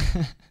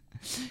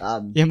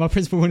 Yeah, my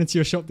principal went into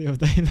your shop the other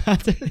day.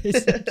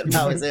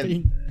 That was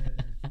him.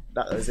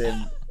 That was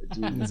him.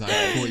 Jesus He's like,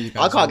 Christ. "Caught you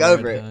guys I can't go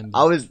over it.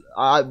 red-handed."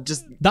 I'm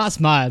just That's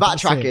mad.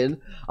 That's sick. backtracking.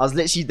 I was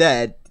literally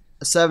there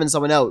serving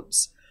someone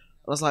else.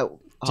 I was like,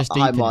 Just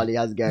 "Hi, deep in Marley,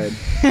 how's it going?"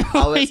 What I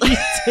are was you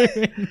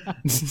doing?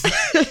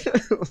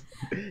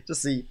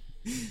 just see.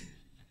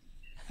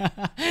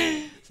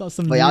 It's like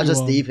some But yeah, I was new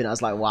just one. deep in. I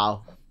was like,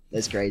 "Wow,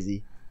 that's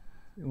crazy."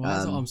 Why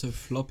is that arm so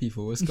floppy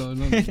for? What's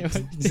going on?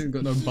 He's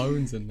got no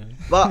bones in there.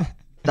 But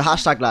the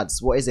hashtag,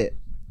 lads, what is it?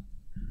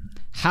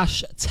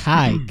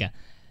 Hashtag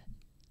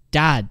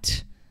dad.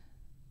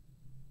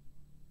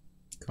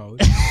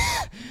 Cold.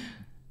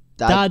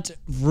 Dad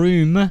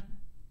room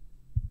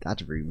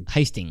Dad room.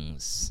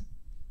 Hastings.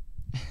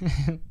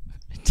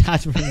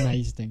 Dad room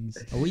Hastings.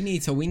 we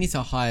need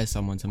to hire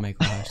someone to make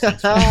our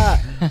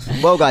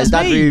hashtags. Well, guys,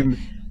 That's me.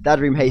 Dad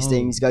room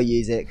Hastings. Go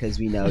use it because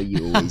we know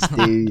you always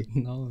do.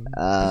 No.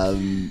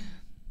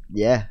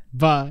 Yeah.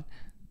 But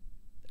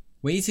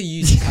We need to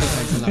use these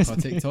hashtags on like our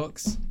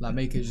TikToks. Like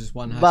make it just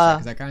one hashtag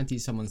because I guarantee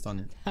someone's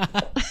done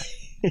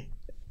it.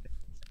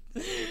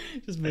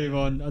 just move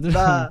on. I don't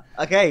know.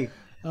 Okay.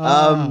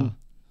 Ah.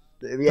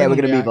 Yeah, we're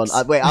gonna move on.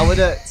 reacts. Wait, I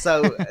wanna.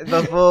 So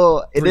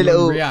before in a Brilliant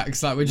little.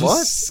 reacts like we're What?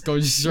 just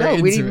going straight No,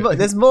 into we need it. more.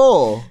 There's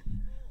more.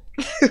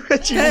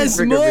 What do you mean There's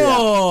bring a react?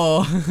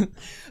 more.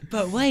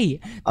 But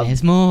wait, I've-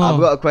 there's more. I've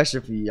got a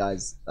question for you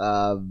guys.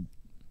 And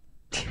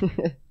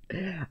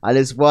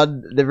it's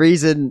one. The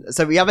reason.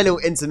 So we have a little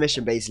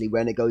intermission basically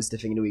when it goes to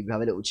thing of the week. We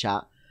have a little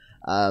chat.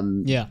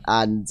 Yeah.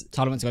 And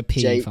Tyler went to go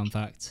pee. Jake- Fun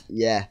fact.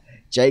 yeah,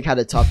 Jake had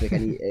a topic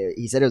and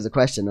he said it was a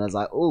question. And I was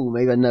like, oh,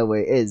 maybe I know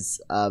where it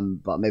is.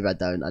 But maybe I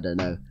don't. I don't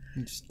know.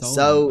 Just don't.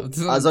 So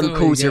don't I was know on where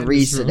call you're to getting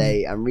Reese this from.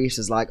 today, and Reese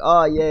was like,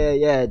 "Oh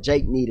yeah,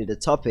 Jake needed a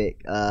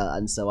topic,"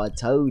 and so I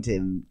told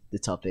him the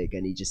topic,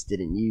 and he just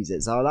didn't use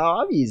it. So I was like,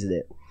 I'm using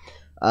it.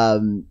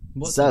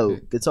 What So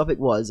topic? the topic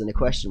was, and the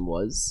question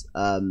was,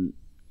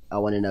 I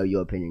want to know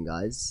your opinion,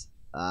 guys.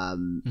 Are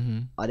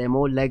there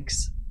more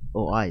legs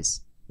or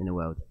eyes in the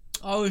world?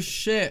 Oh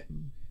shit.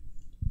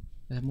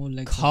 There's more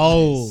legs. than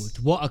Cold. eyes.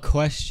 What a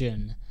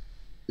question.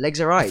 Legs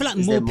or I eyes? feel like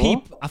Is there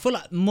more? I feel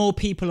like more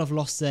people have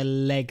lost their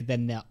leg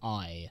than their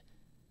eye.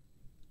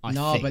 I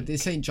No, think. but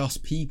this ain't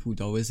just people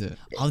though, is it?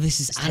 Oh, this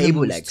is table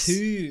animals legs.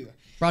 too.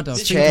 Brother,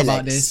 Is it think chair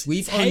about legs? this.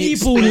 We've only Table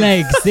explored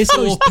legs. This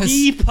goes 4%.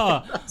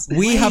 deeper.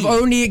 We have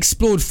only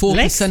explored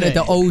 4% of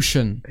the Legs.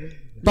 ocean.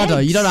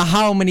 Brother, you don't know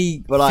how many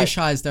But like- fish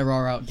eyes there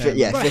are out there.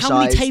 Yeah, Bro, fish how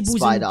many eyes, tables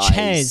spider and eyes,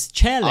 chairs?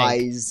 Chair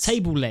leg, eyes.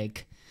 table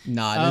leg.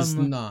 Nah, there's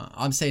Um, nah.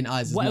 I'm saying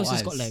eyes. There's What more else has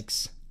eyes. got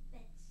legs?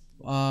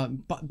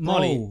 But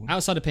Molly, bro,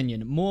 outside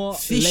opinion, more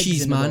legs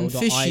fishies, in man, the world or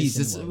eyes fishies. in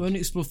There's, the we world? only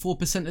explored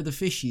 4% of the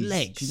fishies.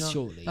 Legs, Do you know?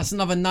 surely. That's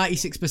another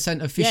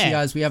 96% of fishy Yeah,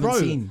 eyes we haven't bro.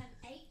 seen.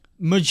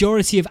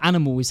 Majority of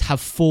animals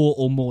have 4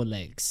 or more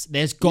legs.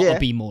 There's got to Yeah.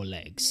 be more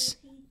legs.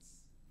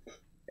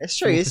 It's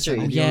true. It's 4%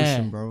 true. of the Yeah.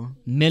 ocean, bro.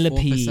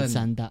 Millipedes 4%.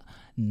 and that.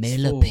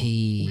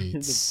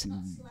 Millipedes.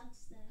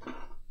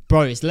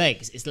 Bro, it's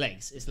legs. It's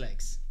legs. It's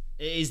legs.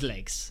 It is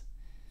legs.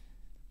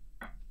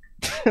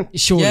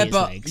 Surely Yeah, it's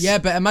but legs.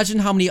 imagine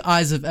how many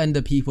eyes of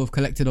Ender people have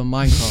collected on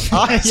Minecraft.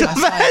 Eyes That's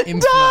of like an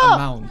Ender! infinite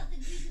amount.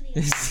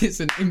 It's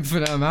an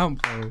infinite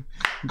amount, bro.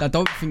 I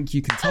don't think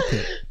you can top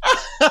it.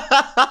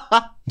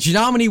 Do you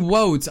know how many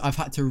worlds I've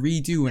had to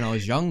redo when I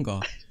was younger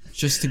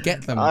just to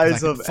get them? 'Cause I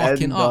Eyes kept of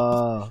fucking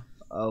up.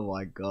 Ender. Oh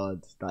my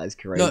god, that is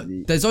crazy. Look,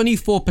 there's only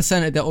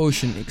 4% of the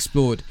ocean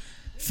explored.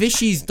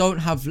 Fishies don't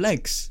have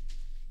legs.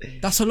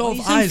 That's a lot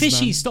of eyes,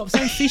 fishies? man. Stop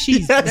saying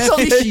fishies. They're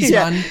fishies,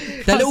 yeah. man.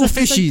 They're little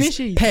Stop saying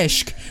fishies.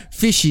 Peshk,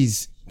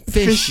 fishies,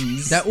 fish.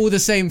 Fishies. They're all the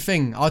same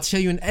thing. I'll tell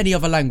you in any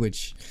other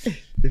language.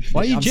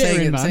 Why are you I'm saying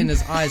jittering, it, man? saying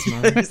there's eyes,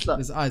 man. It's like-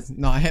 There's eyes.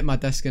 No, I hit my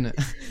desk in it.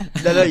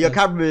 No, your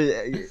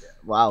camera.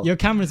 Wow. Your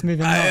camera's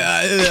moving.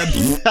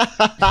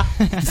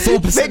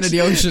 4% of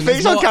the ocean. Fix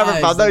There's on more camera,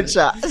 eyes fam. than Don't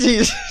chat.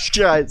 Jesus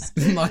Christ.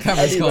 My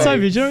camera's Anyway. gone.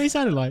 Toby, do you know what he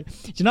sounded like?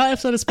 Do you know that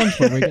episode of SpongeBob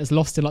where he gets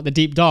lost in like the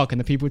deep dark and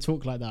the people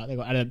talk like that? They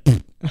go, and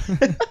then,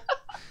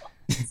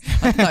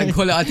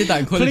 I did that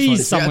in college. Please,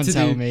 once. someone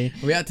tell me.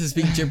 We had to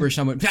speak gibberish.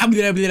 I went.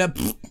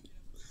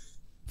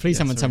 Please,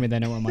 someone tell me they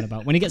know what I'm on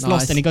about. When he gets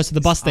lost and he goes to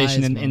the bus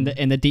station eyes,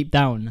 in the deep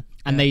down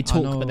and they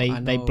talk, but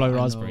they blow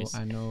raspberries.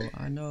 I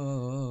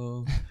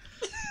know.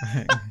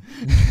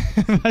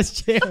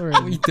 That's cheering.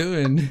 What are you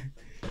doing?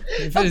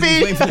 He's being-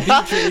 waiting for the beat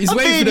drop. He's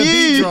waiting for the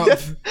beat drop.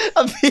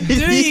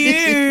 Do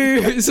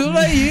you? It's all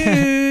like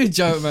you.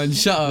 Joke, man.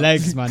 Shut up.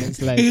 Legs, man.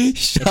 It's legs.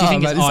 Shut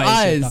up, man. It's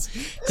eyes.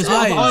 Because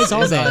what other eyes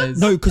are It's there? eyes.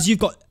 No, because you've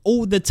got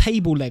all the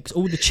table legs,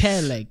 all the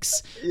chair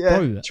legs. Yeah.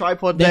 Bro,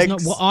 Tripod there's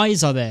legs. what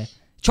eyes are there?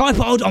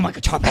 Tripod. Oh my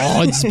god,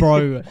 tripods,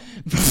 bro.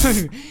 Bro,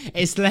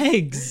 it's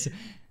legs.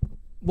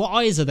 What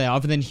eyes are there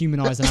other than human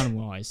eyes and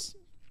animal eyes?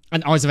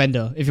 And eyes of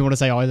Ender, if you want to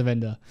say eyes of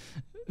Ender.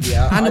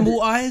 Yeah.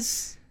 Animal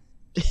eyes.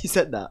 He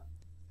said that.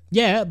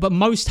 Yeah, but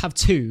most have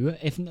 2.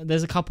 If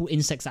there's a couple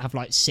insects that have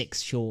like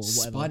 6, sure, or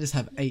whatever. Spiders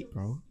have 8,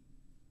 bro.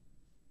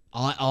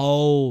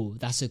 Oh,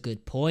 that's a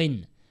good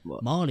point.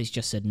 What? Marley's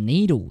just said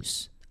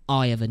needles.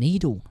 Eye of a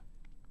needle.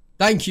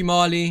 Thank you,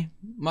 Marley.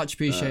 Much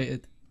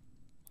appreciated.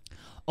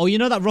 Oh, you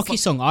know that Rocky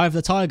song, Eye of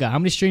the Tiger? How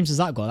many streams has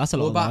that got? That's a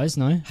lot What of about eyes,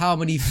 no? how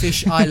many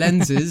fish eye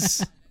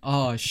lenses?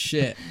 Oh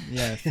shit.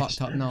 Yeah,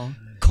 fucked up now.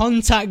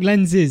 Contact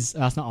lenses.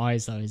 That's not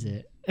eyes though, is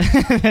it?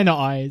 They're not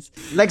eyes.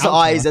 Legs are Outro,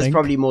 I eyes. There's think.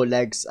 probably more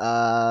legs.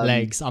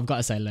 Legs. I've got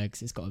to say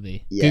legs. It's got to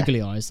be. Yeah.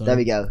 Googly eyes. Though, There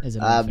we go. is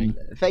another thing.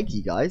 Thank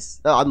you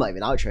guys. Oh, I'm not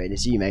even outroing.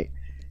 It's you, mate.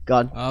 Go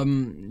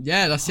on.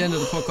 Yeah, that's the end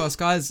of the podcast,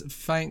 guys.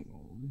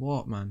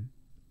 What, man?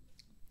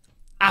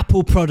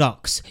 Apple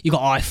products. You got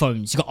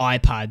iPhones. You got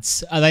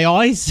iPads. Are they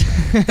eyes?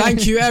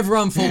 Thank you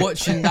everyone for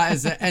watching. That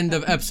is the end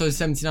of episode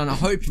 79. I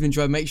hope you've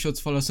enjoyed. Make sure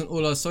to follow us on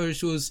all our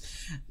socials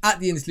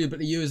at the interlude, but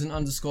the U is an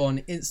underscore on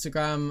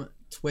Instagram,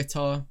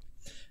 Twitter.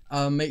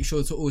 Make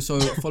sure to also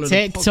follow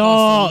TikTok.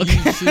 the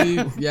podcast on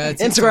YouTube. Yeah,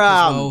 TikTok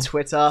Instagram, as well.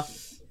 Twitter.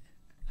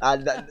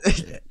 And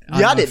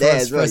you had it there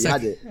as well. You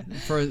had it.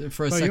 For a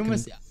Bro, you second.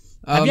 almost-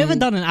 have you ever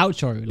done an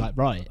outro like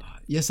right?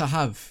 Yes, I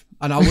have.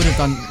 And I would have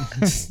done.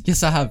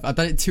 Yes, I have. I've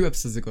done it 2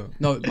 episodes ago.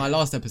 No, my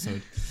last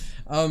episode.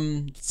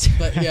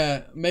 But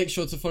yeah, make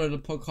sure to follow the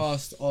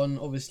podcast on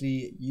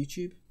obviously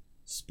YouTube,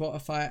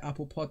 Spotify,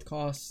 Apple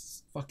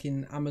Podcasts,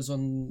 fucking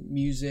Amazon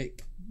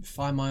Music,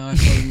 Find My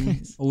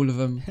iPhone, all of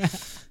them.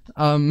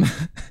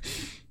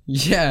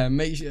 Yeah,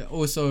 make sure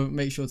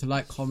to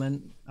like,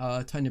 comment,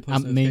 turn your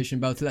post notification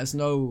bell to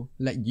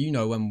let you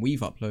know when we've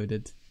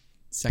uploaded.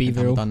 Second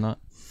time I've done that.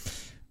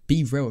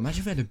 Be real. Imagine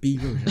if we had a Be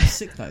real. How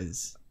sick that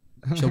is.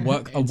 A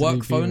work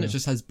phone that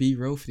just has Be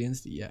real for the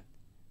instant. Yeah.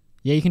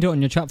 Yeah, you can do it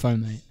on your trap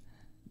phone, mate.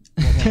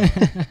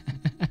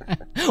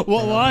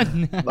 What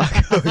one?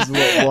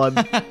 What one?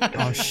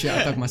 Oh shit!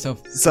 I dug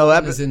myself. So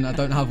As in, I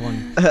don't have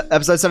one.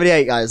 episode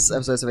 78, guys.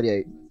 Episode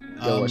 78.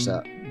 Go watch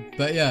that.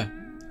 But yeah,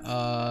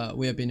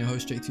 we have been your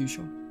host, Jake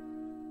Show.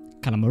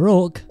 Calum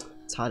Rourke.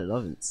 Tyler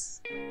Lovins.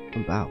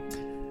 I'm Bow.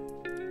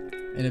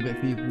 In a bit,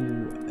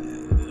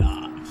 people.